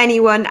don't know if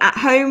anyone at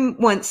home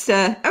wants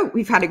to, oh,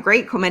 we've had a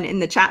great comment in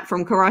the chat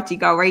from Karate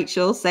Girl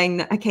Rachel saying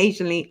that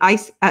occasionally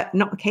ice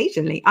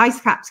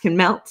caps can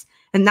melt.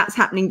 And that's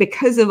happening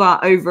because of our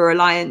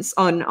over-reliance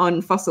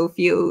on fossil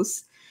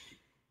fuels.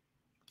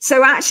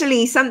 So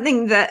actually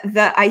something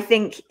that I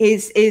think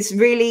is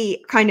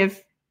really kind of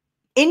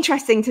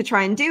interesting to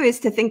try and do is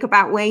to think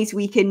about ways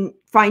we can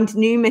find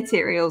new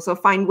materials or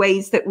find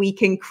ways that we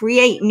can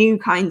create new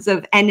kinds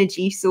of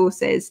energy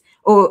sources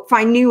or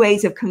find new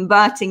ways of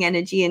converting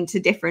energy into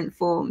different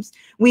forms.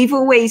 We've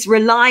always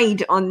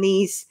relied on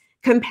these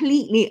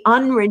completely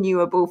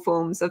unrenewable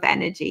forms of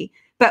energy.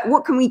 But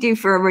what can we do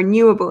for a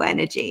renewable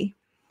energy?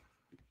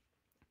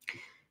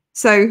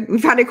 So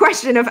we've had a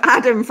question of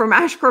Adam from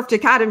Ashcroft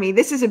Academy.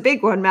 This is a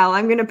big one, Mel.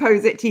 I'm going to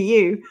pose it to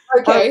you.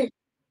 Okay.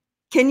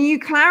 Can you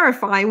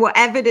clarify what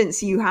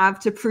evidence you have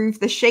to prove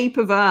the shape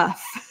of Earth?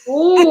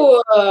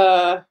 Ooh,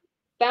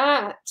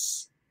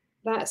 that's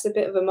a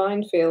bit of a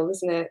minefield,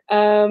 isn't it?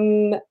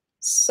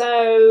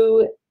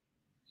 So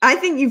I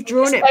think you've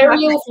drawn it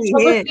aerial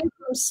perfectly here.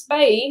 from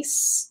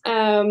space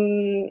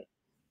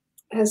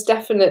has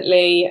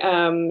definitely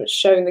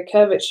shown the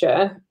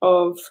curvature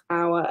of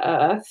our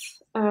Earth.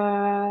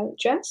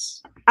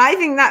 Jess? I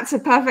think that's a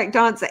perfect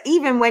answer.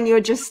 Even when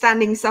you're just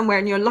standing somewhere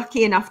and you're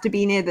lucky enough to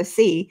be near the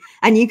sea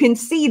and you can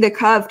see the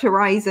curved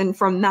horizon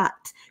from that,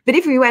 But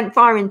if we went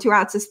far into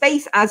outer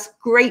space, as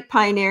great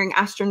pioneering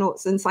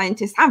astronauts and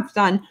scientists have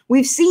done,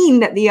 we've seen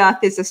that the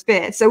Earth is a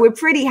sphere. So we're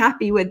pretty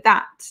happy with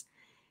that.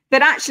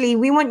 But actually,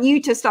 we want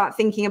you to start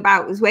thinking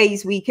about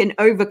ways we can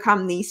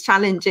overcome these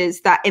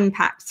challenges that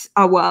impact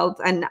our world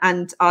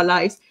and our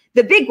lives.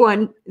 The big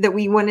one that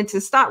we wanted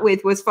to start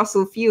with was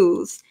fossil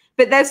fuels.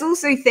 But there's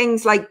also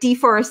things like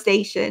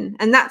deforestation,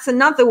 and that's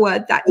another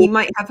word that you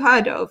might have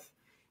heard of.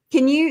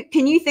 Can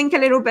you think a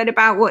little bit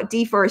about what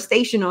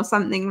deforestation or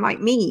something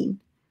might mean?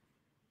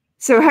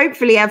 So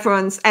hopefully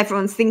everyone's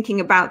thinking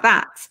about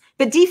that.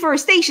 But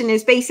deforestation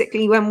is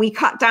basically when we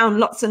cut down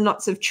lots and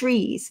lots of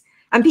trees.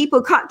 And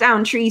people cut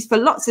down trees for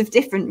lots of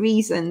different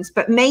reasons,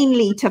 but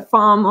mainly to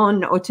farm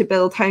on or to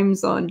build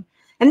homes on.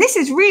 And this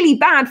is really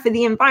bad for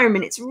the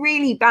environment. It's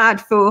really bad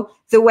for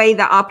the way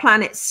that our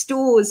planet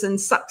stores and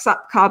sucks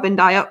up carbon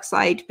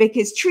dioxide,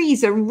 because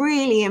trees are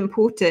really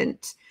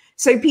important.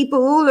 So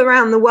people all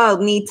around the world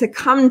need to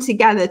come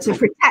together to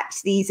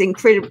protect these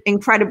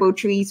incredible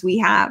trees we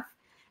have.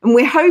 And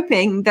we're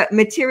hoping that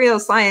material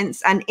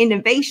science and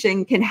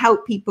innovation can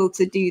help people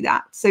to do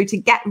that. So to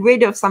get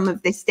rid of some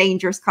of this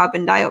dangerous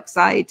carbon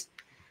dioxide.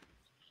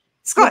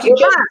 Scott, you're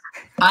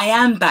back. I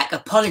am back.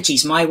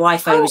 Apologies. My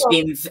Wi-Fi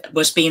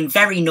was being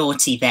very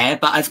naughty there,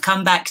 but I've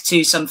come back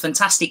to some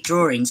fantastic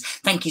drawings.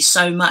 Thank you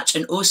so much.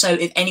 And also,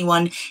 if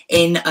anyone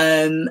in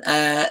on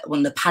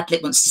the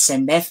Padlet wants to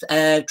send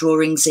their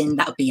drawings in,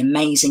 that would be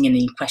amazing.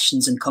 Any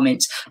questions and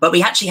comments. But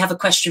we actually have a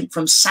question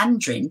from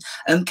Sandrine.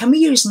 Can we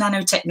use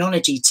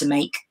nanotechnology to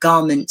make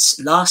garments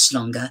last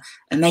longer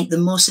and make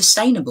them more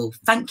sustainable?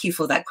 Thank you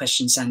for that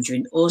question,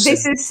 Sandrine. Awesome.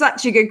 This is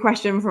such a good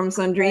question from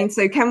Sandrine.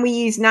 So can we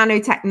use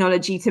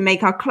nanotechnology to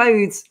make our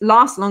clothes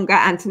last longer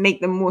and to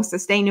make them more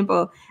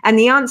sustainable? And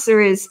the answer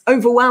is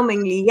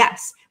overwhelmingly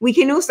yes. We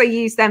can also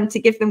use them to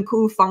give them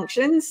cool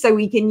functions. So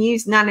we can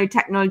use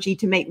nanotechnology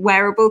to make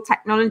wearable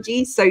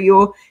technology. So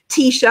your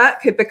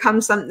t-shirt could become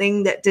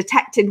something that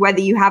detected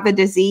whether you have a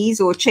disease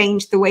or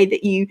changed the way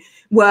that you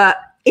were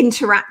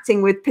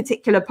interacting with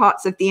particular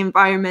parts of the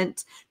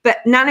environment. But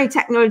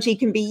nanotechnology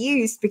can be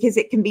used because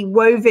it can be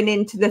woven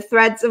into the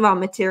threads of our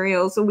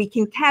materials, or we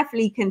can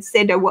carefully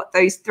consider what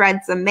those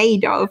threads are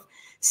made of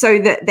so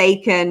that they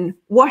can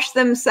wash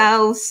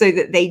themselves, so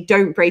that they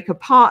don't break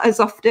apart as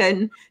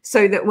often,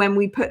 so that when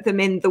we put them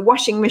in the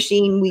washing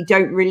machine, we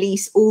don't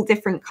release all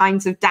different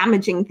kinds of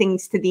damaging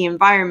things to the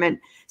environment.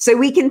 So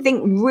we can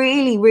think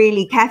really,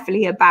 really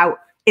carefully about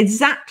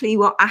exactly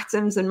what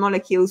atoms and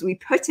molecules we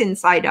put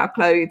inside our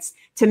clothes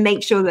to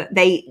make sure that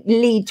they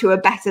lead to a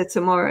better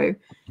tomorrow.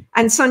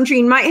 And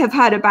Sandrine might have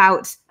heard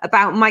about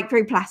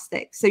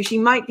microplastics. So she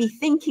might be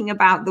thinking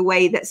about the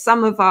way that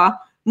some of our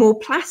more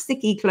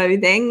plasticky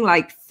clothing,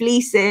 like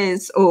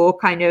fleeces or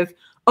kind of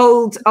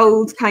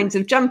old kinds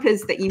of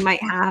jumpers that you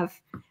might have,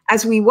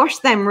 as we wash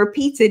them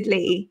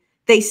repeatedly,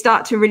 they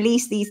start to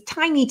release these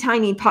tiny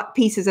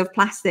pieces of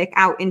plastic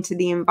out into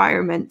the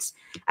environment.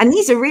 And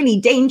these are really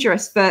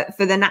dangerous for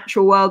the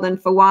natural world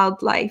and for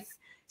wildlife.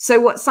 So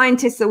what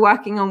scientists are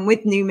working on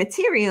with new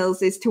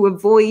materials is to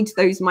avoid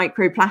those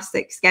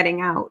microplastics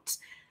getting out.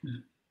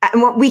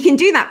 And what we can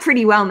do that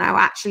pretty well now,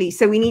 actually.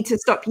 So we need to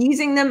stop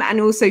using them and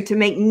also to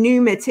make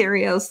new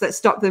materials that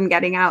stop them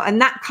getting out.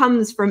 And that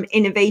comes from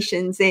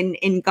innovations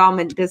in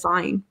garment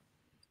design.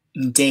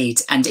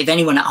 Indeed. And if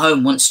anyone at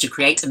home wants to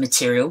create a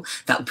material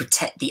that will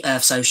protect the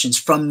Earth's oceans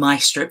from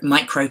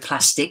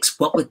microplastics,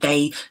 what would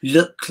they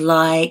look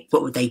like?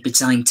 What would they be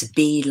designed to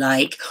be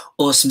like?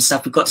 Awesome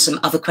stuff. We've got some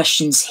other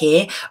questions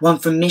here. One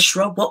from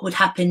Mishra. What would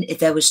happen if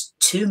there was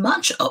too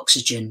much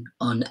oxygen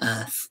on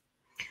Earth?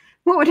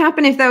 What would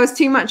happen if there was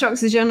too much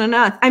oxygen on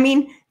Earth? I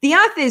mean, the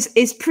Earth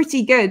is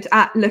pretty good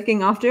at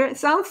looking after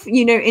itself,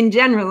 you know, in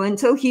general.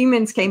 Until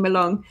humans came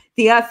along,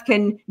 the Earth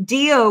can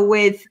deal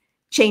with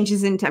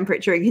changes in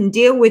temperature, it can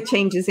deal with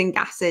changes in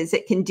gases,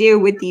 it can deal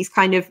with these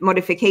kind of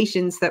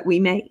modifications that we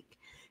make.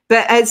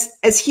 But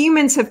as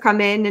humans have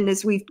come in and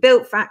as we've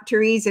built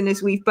factories and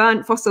as we've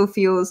burnt fossil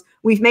fuels,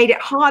 we've made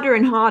it harder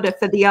and harder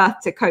for the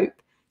Earth to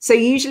cope. So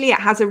usually it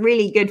has a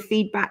really good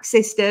feedback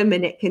system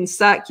and it can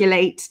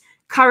circulate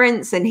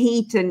currents and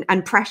heat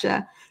and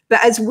pressure.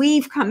 But as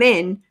we've come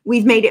in,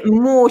 we've made it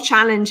more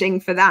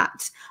challenging for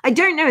that. I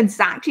don't know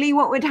exactly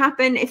what would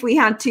happen if we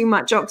had too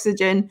much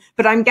oxygen,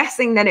 but I'm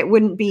guessing that it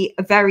wouldn't be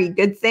a very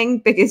good thing,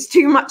 because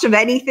too much of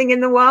anything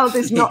in the world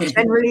is not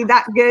generally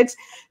that good.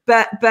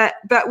 But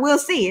we'll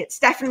see. It's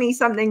definitely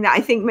something that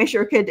I think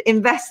Mishra could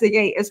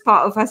investigate as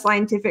part of her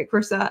scientific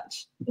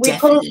research. We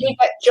probably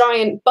get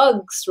giant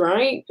bugs,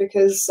 right?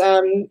 Because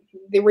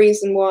the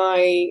reason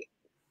why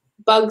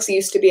bugs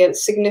used to be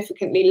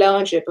significantly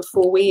larger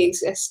before we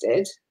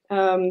existed,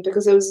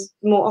 because there was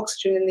more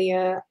oxygen in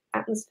the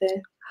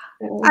atmosphere.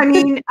 I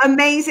mean,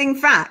 amazing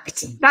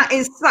fact. That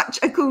is such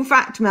a cool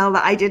fact, Mel,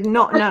 that I did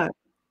not know.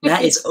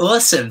 That is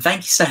awesome.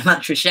 Thank you so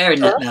much for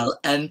sharing that, Mel.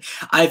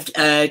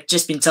 I've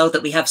just been told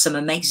that we have some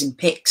amazing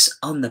pics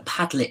on the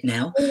Padlet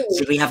now. Ooh.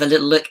 So we have a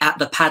little look at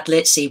the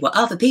Padlet, see what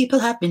other people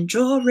have been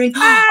drawing.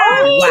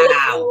 Oh,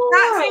 wow.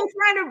 That's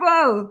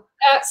incredible.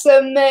 That's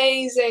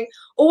amazing.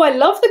 Oh, I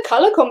love the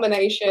color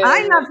combination.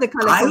 I love the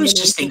color combination. I was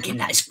just thinking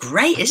that is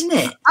great, isn't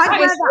it? I'd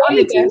wear is that on a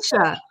way better.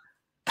 t-shirt.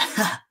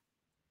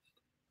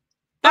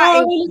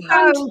 That is is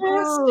so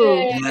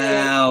fantastic.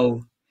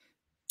 Wow.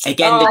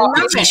 Again, Oh,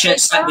 the I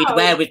t-shirts that we'd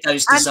wear with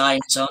those And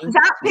designs on.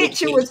 that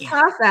picture was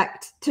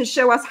perfect to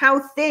show us how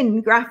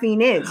thin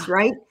graphene is,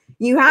 right?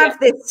 You have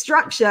this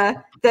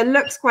structure that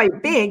looks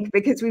quite big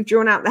because we've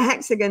drawn out the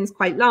hexagons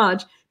quite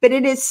large, but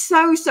it is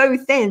so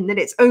thin that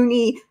it's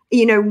only,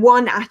 you know,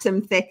 1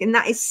 atom thick. And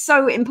that is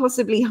so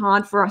impossibly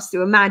hard for us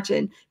to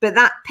imagine. But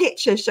that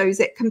picture shows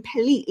it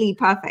completely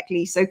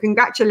perfectly. So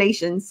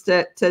congratulations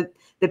to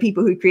the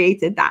people who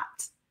created that.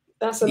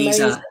 That's These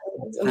amazing.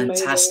 are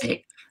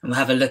fantastic. And we'll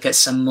have a look at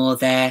some more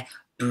there.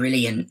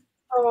 Brilliant.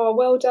 Oh,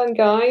 well done,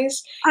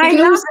 guys. I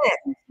love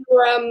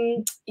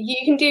it. You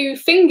can do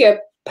finger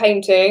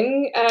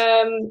painting.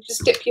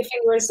 Just dip your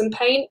finger in some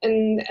paint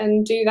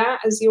and do that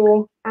as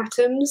your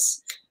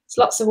atoms. There's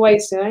lots of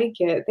ways to make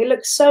it. They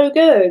look so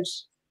good.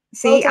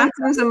 See,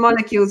 atoms and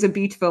molecules are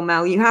beautiful,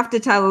 Mel. You have to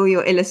tell all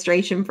your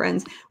illustration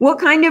friends. What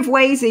kind of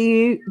ways are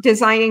you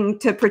designing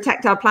to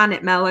protect our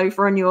planet, Mel,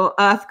 over on your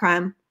Earth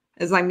cram,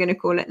 as I'm going to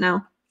call it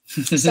now?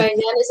 So again,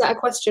 is that a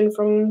question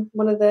from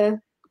one of the...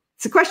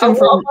 It's a question what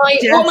from am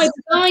I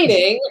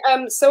designing?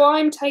 So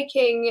I'm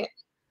taking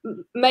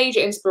major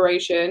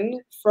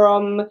inspiration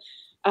from...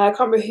 I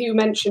can't remember who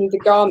mentioned the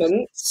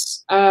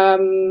garments.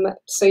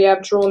 So yeah,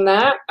 I've drawn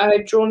that.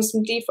 I've drawn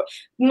some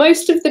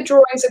most of the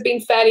drawings have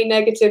been fairly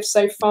negative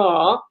so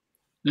far,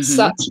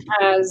 such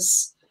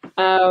as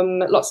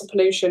lots of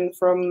pollution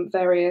from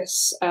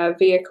various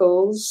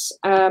vehicles.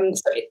 So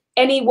if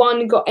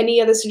anyone got any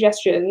other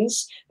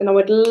suggestions, then I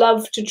would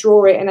love to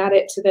draw it and add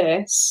it to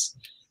this.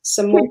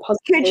 Some more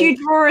positive. Could you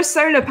draw a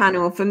solar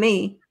panel for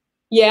me?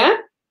 Yeah,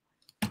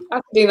 I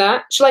can do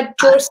that. Shall I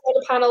draw a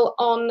solar panel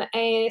on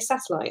a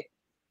satellite?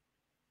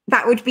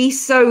 That would be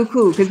so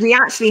cool, because we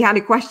actually had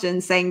a question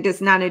saying,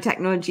 does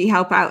nanotechnology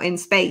help out in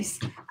space?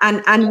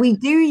 And we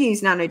do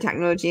use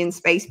nanotechnology in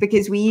space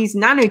because we use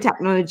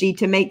nanotechnology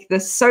to make the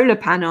solar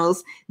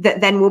panels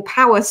that then will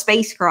power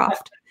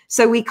spacecraft.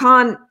 So we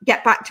can't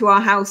get back to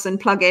our house and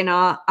plug in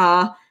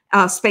our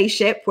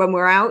spaceship when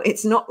we're out.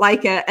 It's not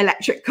like an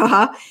electric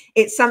car.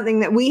 It's something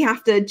that we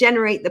have to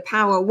generate the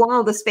power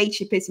while the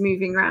spaceship is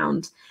moving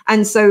around.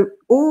 And so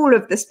all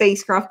of the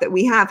spacecraft that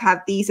we have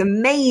these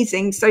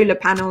amazing solar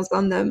panels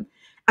on them.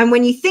 And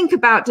when you think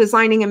about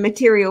designing a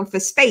material for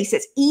space,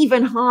 it's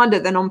even harder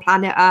than on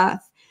planet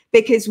Earth,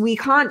 because we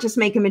can't just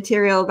make a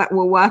material that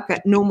will work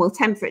at normal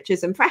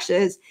temperatures and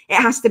pressures. It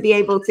has to be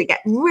able to get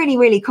really,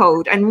 really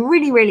cold and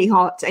really, really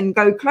hot and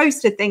go close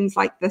to things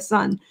like the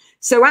sun.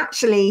 So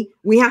actually,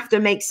 we have to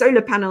make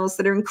solar panels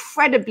that are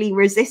incredibly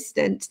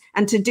resistant.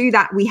 And to do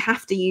that, we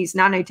have to use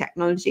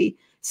nanotechnology.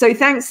 So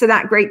thanks to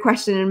that great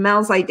question and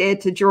Mel's idea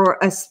to draw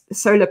a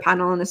solar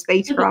panel on a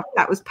spacecraft,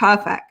 that was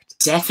perfect.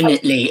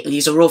 Definitely.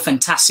 These are all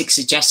fantastic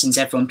suggestions,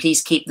 everyone.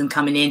 Please keep them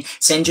coming in.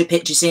 Send your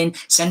pictures in.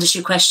 Send us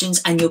your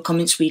questions and your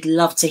comments. We'd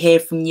love to hear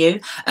from you.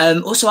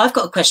 Also, I've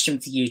got a question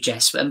for you,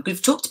 Jess.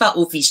 We've talked about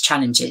all these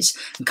challenges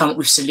and come up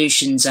with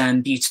solutions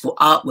and beautiful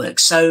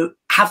artwork. So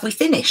have we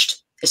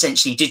finished,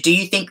 essentially? Do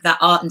you think that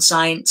art and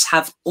science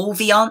have all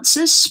the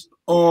answers,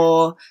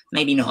 or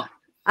maybe not?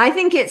 I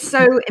think it's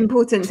so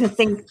important to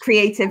think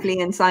creatively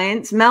in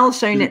science. Mel's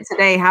shown it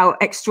today how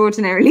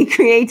extraordinarily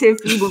creative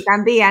people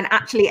can be, and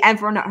actually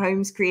everyone at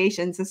home's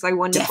creations are so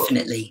wonderful.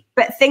 Definitely.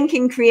 But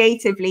thinking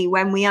creatively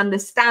when we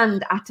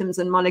understand atoms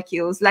and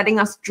molecules, letting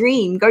us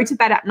dream, go to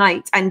bed at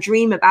night and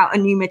dream about a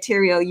new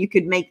material you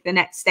could make the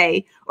next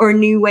day, or a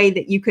new way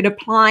that you could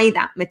apply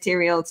that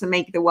material to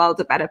make the world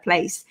a better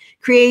place.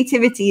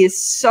 Creativity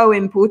is so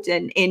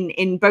important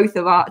in both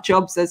of our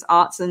jobs as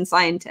arts and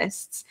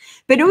scientists.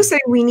 But also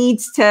we need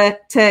to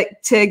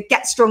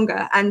get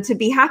stronger and to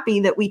be happy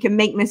that we can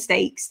make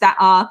mistakes, that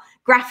our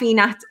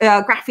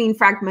graphene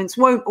fragments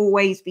won't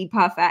always be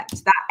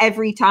perfect, that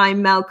every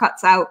time Mel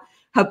cuts out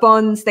her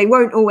bonds, they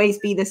won't always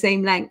be the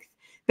same length,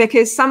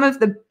 because some of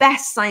the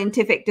best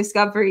scientific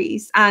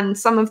discoveries and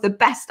some of the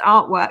best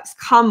artworks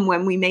come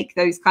when we make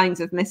those kinds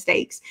of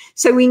mistakes.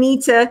 So we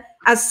need to,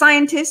 as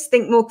scientists,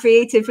 think more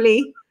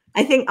creatively.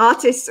 I think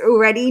artists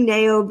already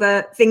nail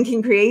the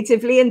thinking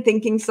creatively and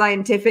thinking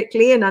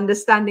scientifically and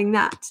understanding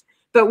that.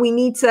 But we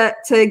need to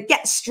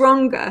get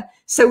stronger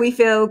so we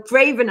feel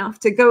brave enough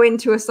to go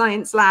into a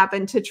science lab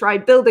and to try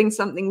building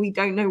something we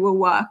don't know will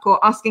work, or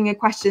asking a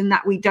question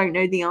that we don't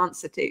know the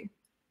answer to.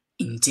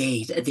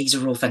 Indeed, these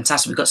are all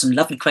fantastic. We've got some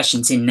lovely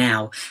questions in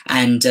now,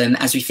 and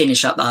as we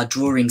finish up our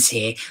drawings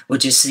here, we'll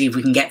just see if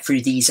we can get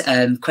through these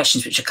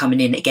questions which are coming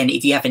in. Again,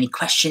 if you have any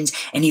questions,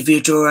 any of your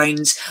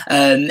drawings,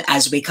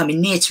 as we're coming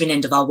near to an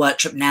end of our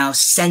workshop now,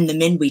 send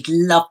them in. We'd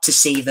love to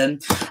see them.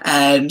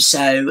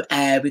 So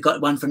we've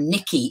got one from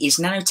Nikki. Is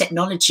it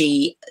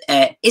nanotechnology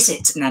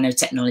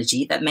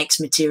that makes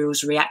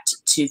materials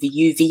react to the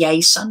UVA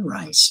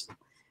sunrise?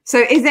 So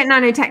is it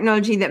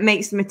nanotechnology that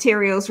makes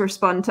materials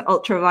respond to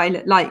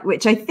ultraviolet light,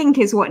 which I think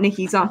is what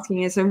Nikki's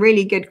asking. Is a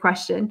really good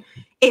question.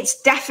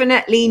 It's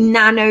definitely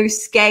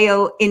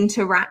nanoscale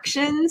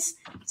interactions.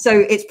 So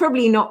it's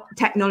probably not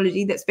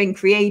technology that's been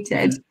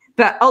created,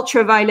 but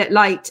ultraviolet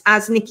light,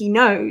 as Nikki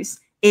knows,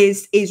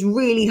 is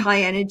really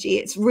high energy.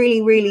 It's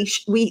really,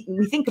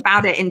 we think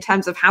about it in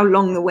terms of how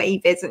long the wave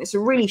is, and it's a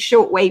really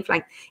short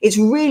wavelength. It's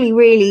really,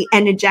 really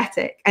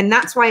energetic. And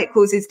that's why it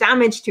causes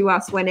damage to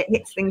us when it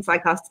hits things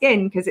like our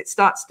skin, because it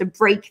starts to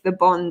break the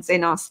bonds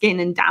in our skin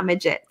and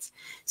damage it.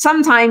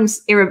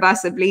 Sometimes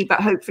irreversibly, but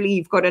hopefully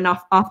you've got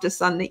enough after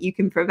sun that you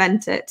can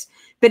prevent it.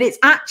 But it's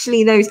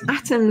actually those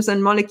atoms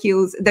and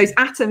molecules, those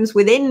atoms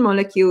within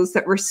molecules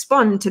that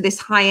respond to this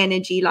high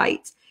energy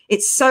light.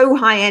 It's so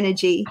high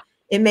energy.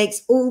 It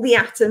makes all the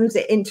atoms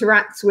it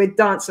interacts with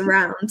dance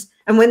around.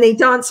 And when they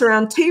dance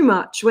around too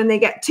much, when they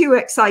get too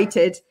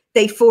excited,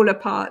 they fall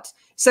apart.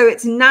 So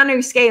it's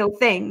nanoscale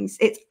things,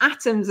 it's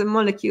atoms and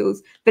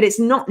molecules, but it's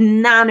not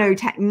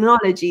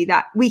nanotechnology.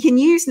 That we can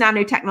use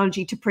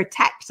nanotechnology to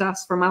protect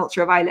us from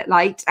ultraviolet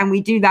light. And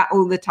we do that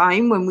all the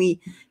time when we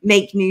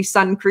make new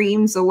sun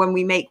creams, or when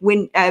we make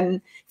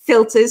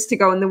filters to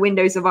go on the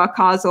windows of our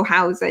cars or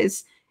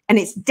houses. And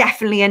it's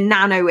definitely a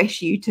nano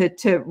issue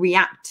to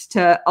react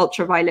to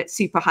ultraviolet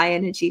super high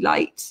energy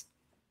light.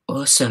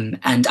 Awesome.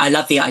 And I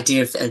love the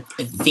idea of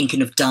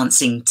thinking of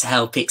dancing to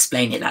help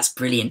explain it. That's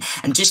brilliant.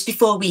 And just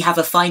before we have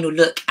a final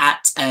look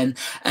at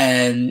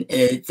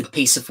the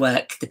piece of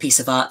work, the piece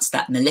of art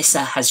that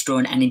Melissa has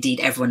drawn, and indeed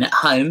everyone at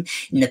home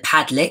in the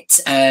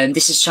Padlet,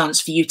 this is a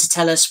chance for you to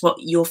tell us what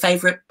your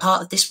favourite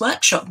part of this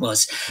workshop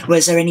was.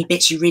 Was there any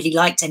bits you really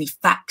liked, any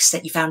facts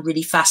that you found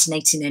really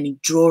fascinating, any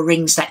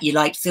drawings that you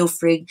liked? Feel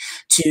free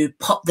to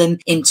pop them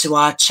into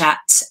our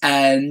chat,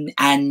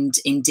 and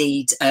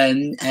indeed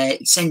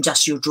send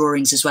us your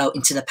drawings as well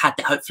into the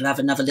Padlet. Hopefully we'll have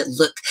another little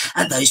look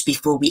at those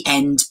before we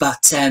end.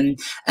 But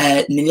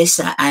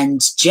Melissa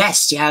and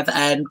Jess, do you have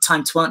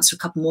time to answer a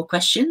couple more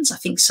questions? I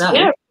think so.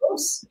 Yeah, of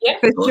course. Yeah,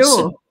 for awesome.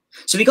 Sure.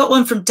 So we got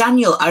one from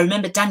Daniel. I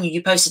remember, Daniel,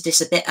 you posted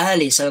this a bit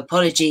earlier, so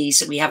apologies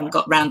that we haven't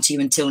got round to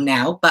you until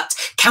now. But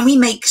can we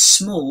make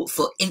small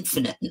for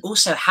infinite? And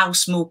also, how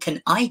small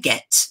can I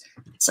get?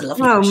 It's a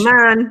lovely question. Oh,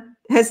 man.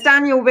 Has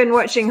Daniel been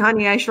watching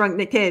Honey, I Shrunk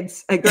the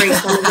Kids? A great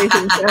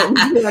television film.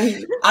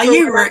 Are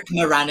you Rick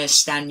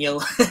Moranis, Daniel?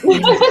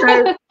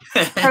 So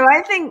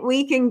I think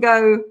we can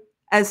go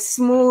as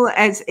small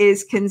as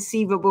is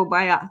conceivable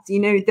by us. You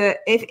know,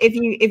 that if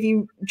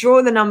you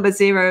draw the number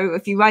 0,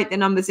 if you write the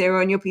number 0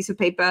 on your piece of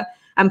paper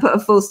and put a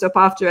full stop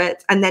after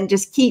it, and then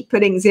just keep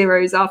putting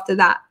zeros after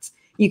that,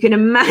 you can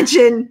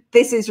imagine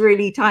this is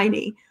really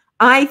tiny.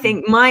 I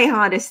think my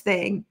hardest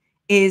thing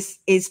is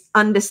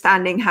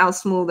understanding how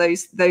small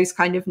those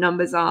kind of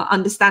numbers are,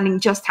 understanding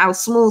just how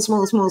small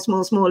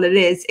it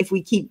is if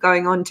we keep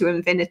going on to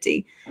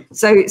infinity.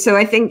 So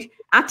I think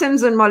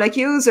atoms and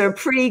molecules are a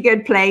pretty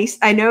good place.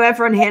 I know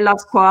everyone here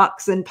loves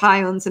quarks and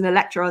pions and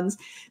electrons,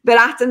 but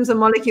atoms and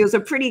molecules are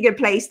a pretty good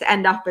place to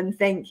end up and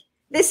think,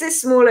 this is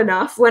small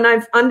enough. When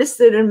I've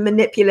understood and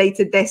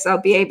manipulated this,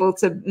 I'll be able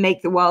to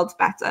make the world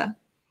better.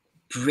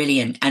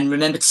 Brilliant. And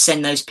remember to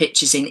send those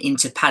pictures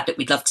into Padlet.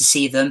 We'd love to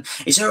see them.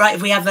 Is it all right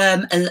if we have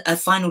a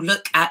final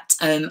look at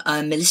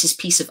Melissa's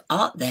piece of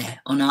art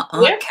there on our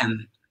art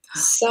cam?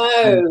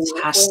 So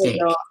fantastic.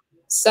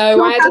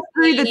 So I added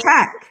through the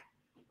tech.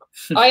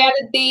 I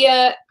added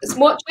the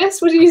what,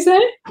 Jess? What did you say?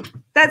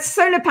 That's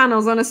solar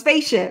panels on a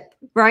spaceship,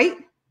 right?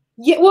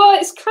 Yeah, well,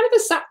 it's kind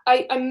of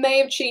I may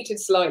have cheated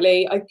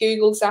slightly. I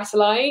googled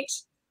satellite.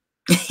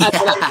 And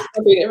then I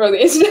copied it from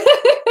the internet.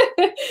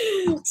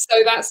 So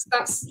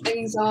that's an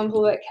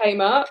example that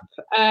came up.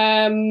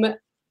 And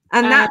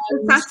that's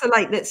a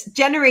satellite that's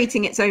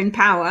generating its own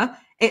power.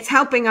 It's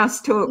helping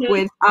us talk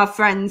with our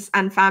friends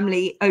and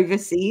family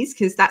overseas,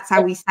 because that's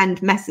how we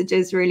send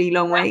messages really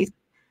long ways.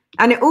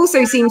 And it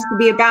also seems to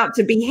be about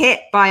to be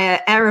hit by an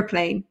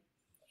aeroplane.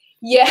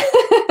 Yeah.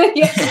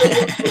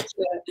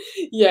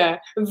 Yeah,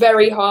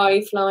 very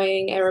high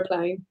flying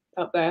aeroplane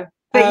up there.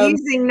 But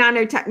using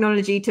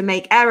nanotechnology to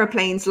make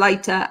aeroplanes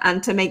lighter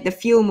and to make the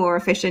fuel more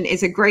efficient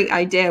is a great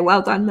idea.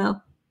 Well done,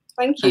 Mel.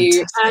 Thank you.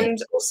 Fantastic. And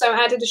also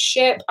added a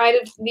ship. I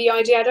added the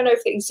idea, I don't know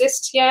if it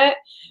exists yet,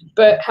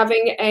 but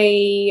having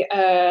a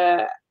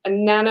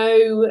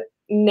nano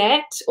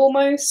net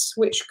almost,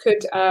 which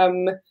could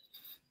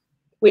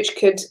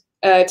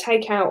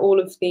take out all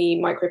of the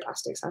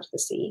microplastics out of the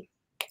sea.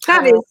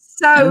 That is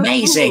so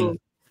amazing. Cool.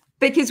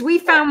 Because we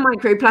found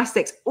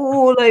microplastics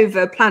all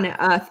over planet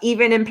Earth,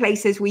 even in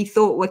places we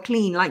thought were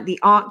clean, like the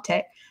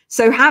Arctic.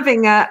 So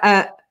having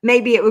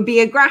maybe it would be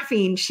a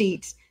graphene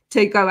sheet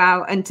to go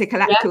out and to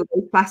collect all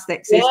those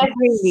plastics. So it's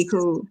really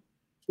cool.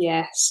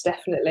 Yes,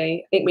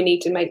 definitely. I think we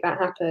need to make that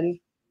happen.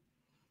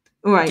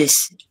 All right.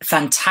 This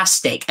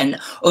fantastic. And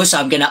also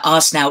I'm going to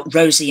ask now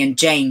Rosie and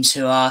James,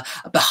 who are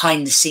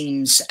behind the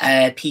scenes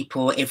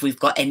people, if we've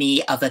got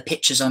any other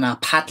pictures on our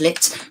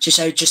Padlet,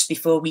 just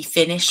before we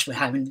finish. We're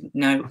having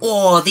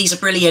these are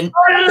brilliant.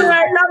 Oh,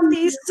 I love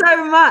these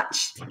so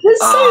much. They're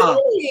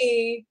so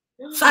pretty.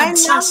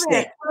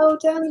 Fantastic. Well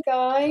done,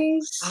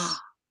 guys.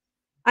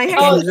 I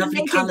hope you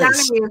make a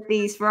gallery of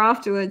these for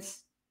afterwards.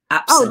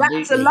 Absolutely. Oh,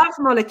 that's a love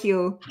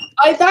molecule.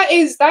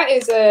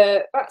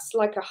 That's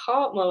like a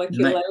heart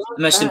molecule.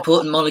 The most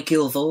important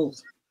molecule of all.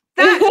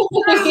 That's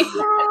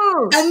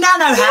a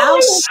nano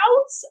house.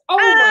 Oh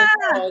my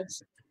god.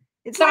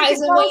 It's like a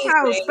doll's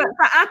house, but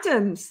for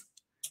atoms.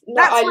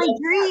 That's my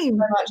dream.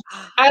 So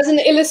as an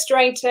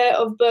illustrator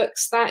of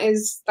books, I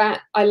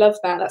love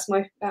that. That's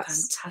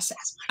fantastic.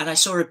 And I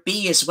saw a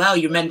bee as well.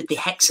 You remember the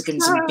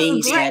hexagons and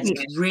bees? Yeah,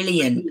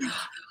 brilliant.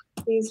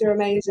 These are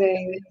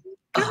amazing.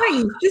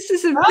 Guys, this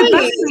is the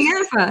best thing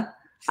ever.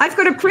 I've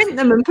got to print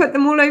them and put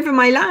them all over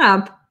my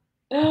lab.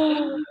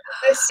 They're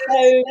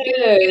so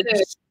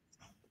good.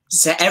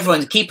 So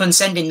everyone, keep on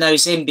sending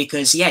those in,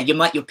 because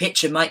your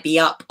picture might be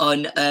up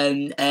on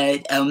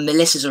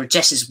Melissa's or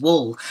Jess's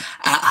wall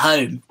at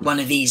home one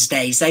of these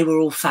days. They were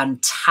all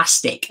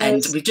fantastic,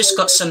 and we've just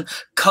got some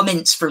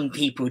comments from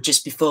people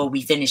just before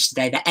we finish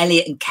today. That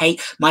Elliot and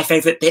Kate, my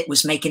favourite bit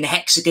was making the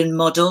hexagon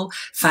model.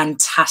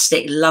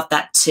 Fantastic, love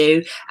that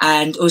too.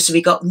 And also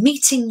we got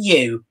meeting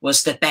you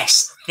was the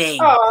best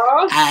thing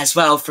as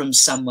well from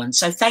someone.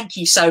 So thank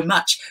you so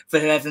much for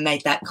whoever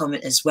made that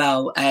comment as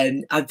well.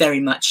 I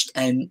very much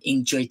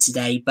enjoyed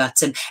today.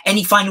 But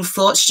any final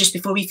thoughts just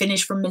before we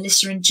finish from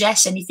Melissa and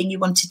Jess? Anything you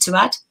wanted to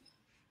add?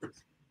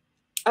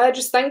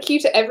 Just thank you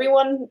to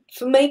everyone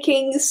for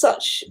making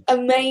such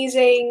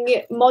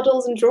amazing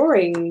models and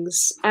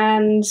drawings.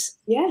 And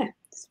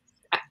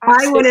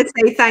I want to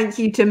say thank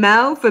you to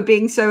Mel for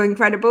being so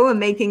incredible and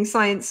making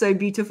science so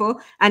beautiful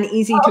and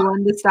easy to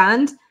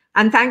understand.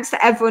 And thanks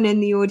to everyone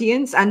in the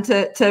audience, and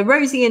to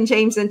Rosie and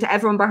James, and to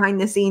everyone behind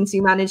the scenes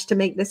who managed to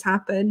make this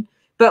happen.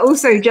 But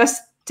also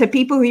just to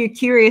people who are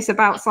curious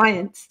about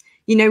science.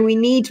 You know, we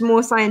need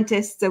more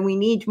scientists, and we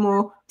need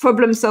more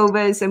problem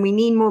solvers, and we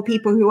need more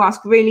people who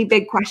ask really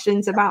big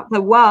questions about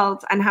the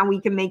world and how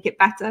we can make it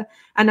better.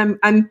 And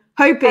I'm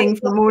hoping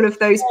from all of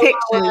those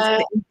pictures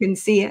that you can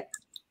see it.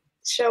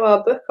 Show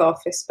our book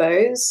off, I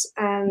suppose.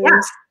 And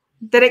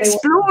that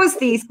explores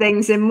these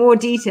things in more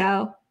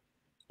detail.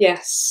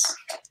 Yes.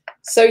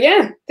 So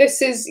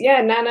this is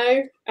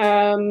Nano.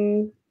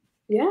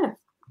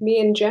 Me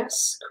and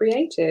Jess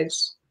created.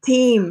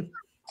 Team.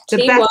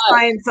 The best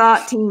science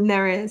art team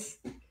there is.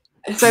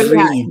 So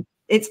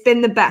it's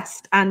been the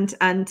best. And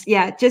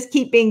just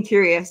keep being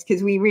curious,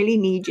 because we really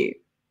need you.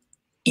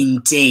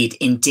 Indeed,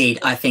 indeed.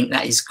 I think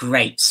that is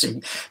great. So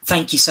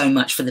thank you so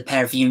much for the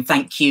pair of you, and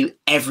thank you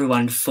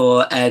everyone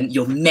for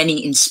your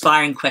many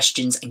inspiring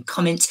questions and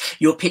comments.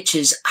 Your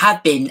pictures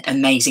have been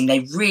amazing.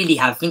 They really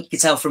have. I think you can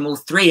tell from all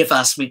three of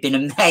us, we've been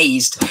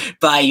amazed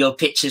by your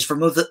pictures,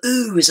 from all the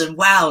oohs and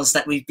wows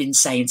that we've been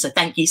saying. So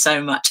thank you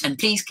so much, and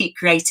please keep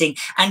creating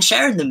and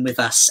sharing them with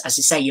us. As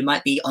I say, you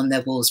might be on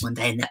their walls one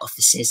day in their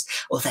offices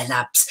or their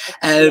labs.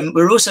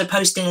 We're also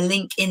posting a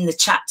link in the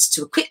chat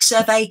to a quick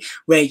survey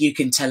where you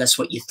can tell us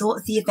what you thought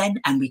of the event,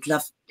 and we'd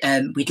love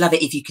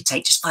it if you could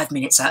take just 5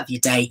 minutes out of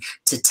your day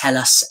to tell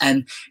us.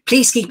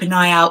 Please keep an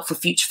eye out for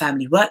future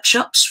family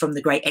workshops from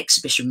the Great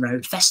Exhibition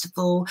Road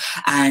Festival,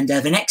 and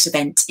the next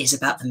event is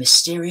about the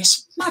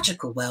mysterious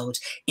magical world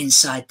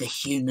inside the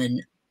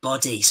human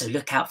body, so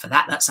look out for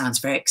that. That sounds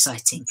very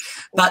exciting.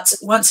 But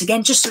once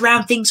again, just to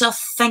round things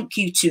off, thank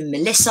you to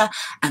Melissa,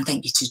 and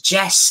thank you to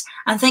Jess,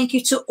 and thank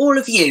you to all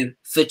of you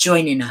for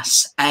joining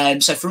us.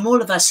 So from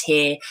all of us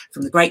here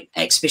from the Great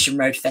Exhibition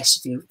Road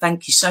Festival,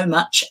 thank you so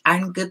much,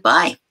 and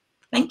goodbye.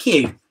 Thank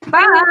you.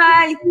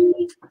 Bye.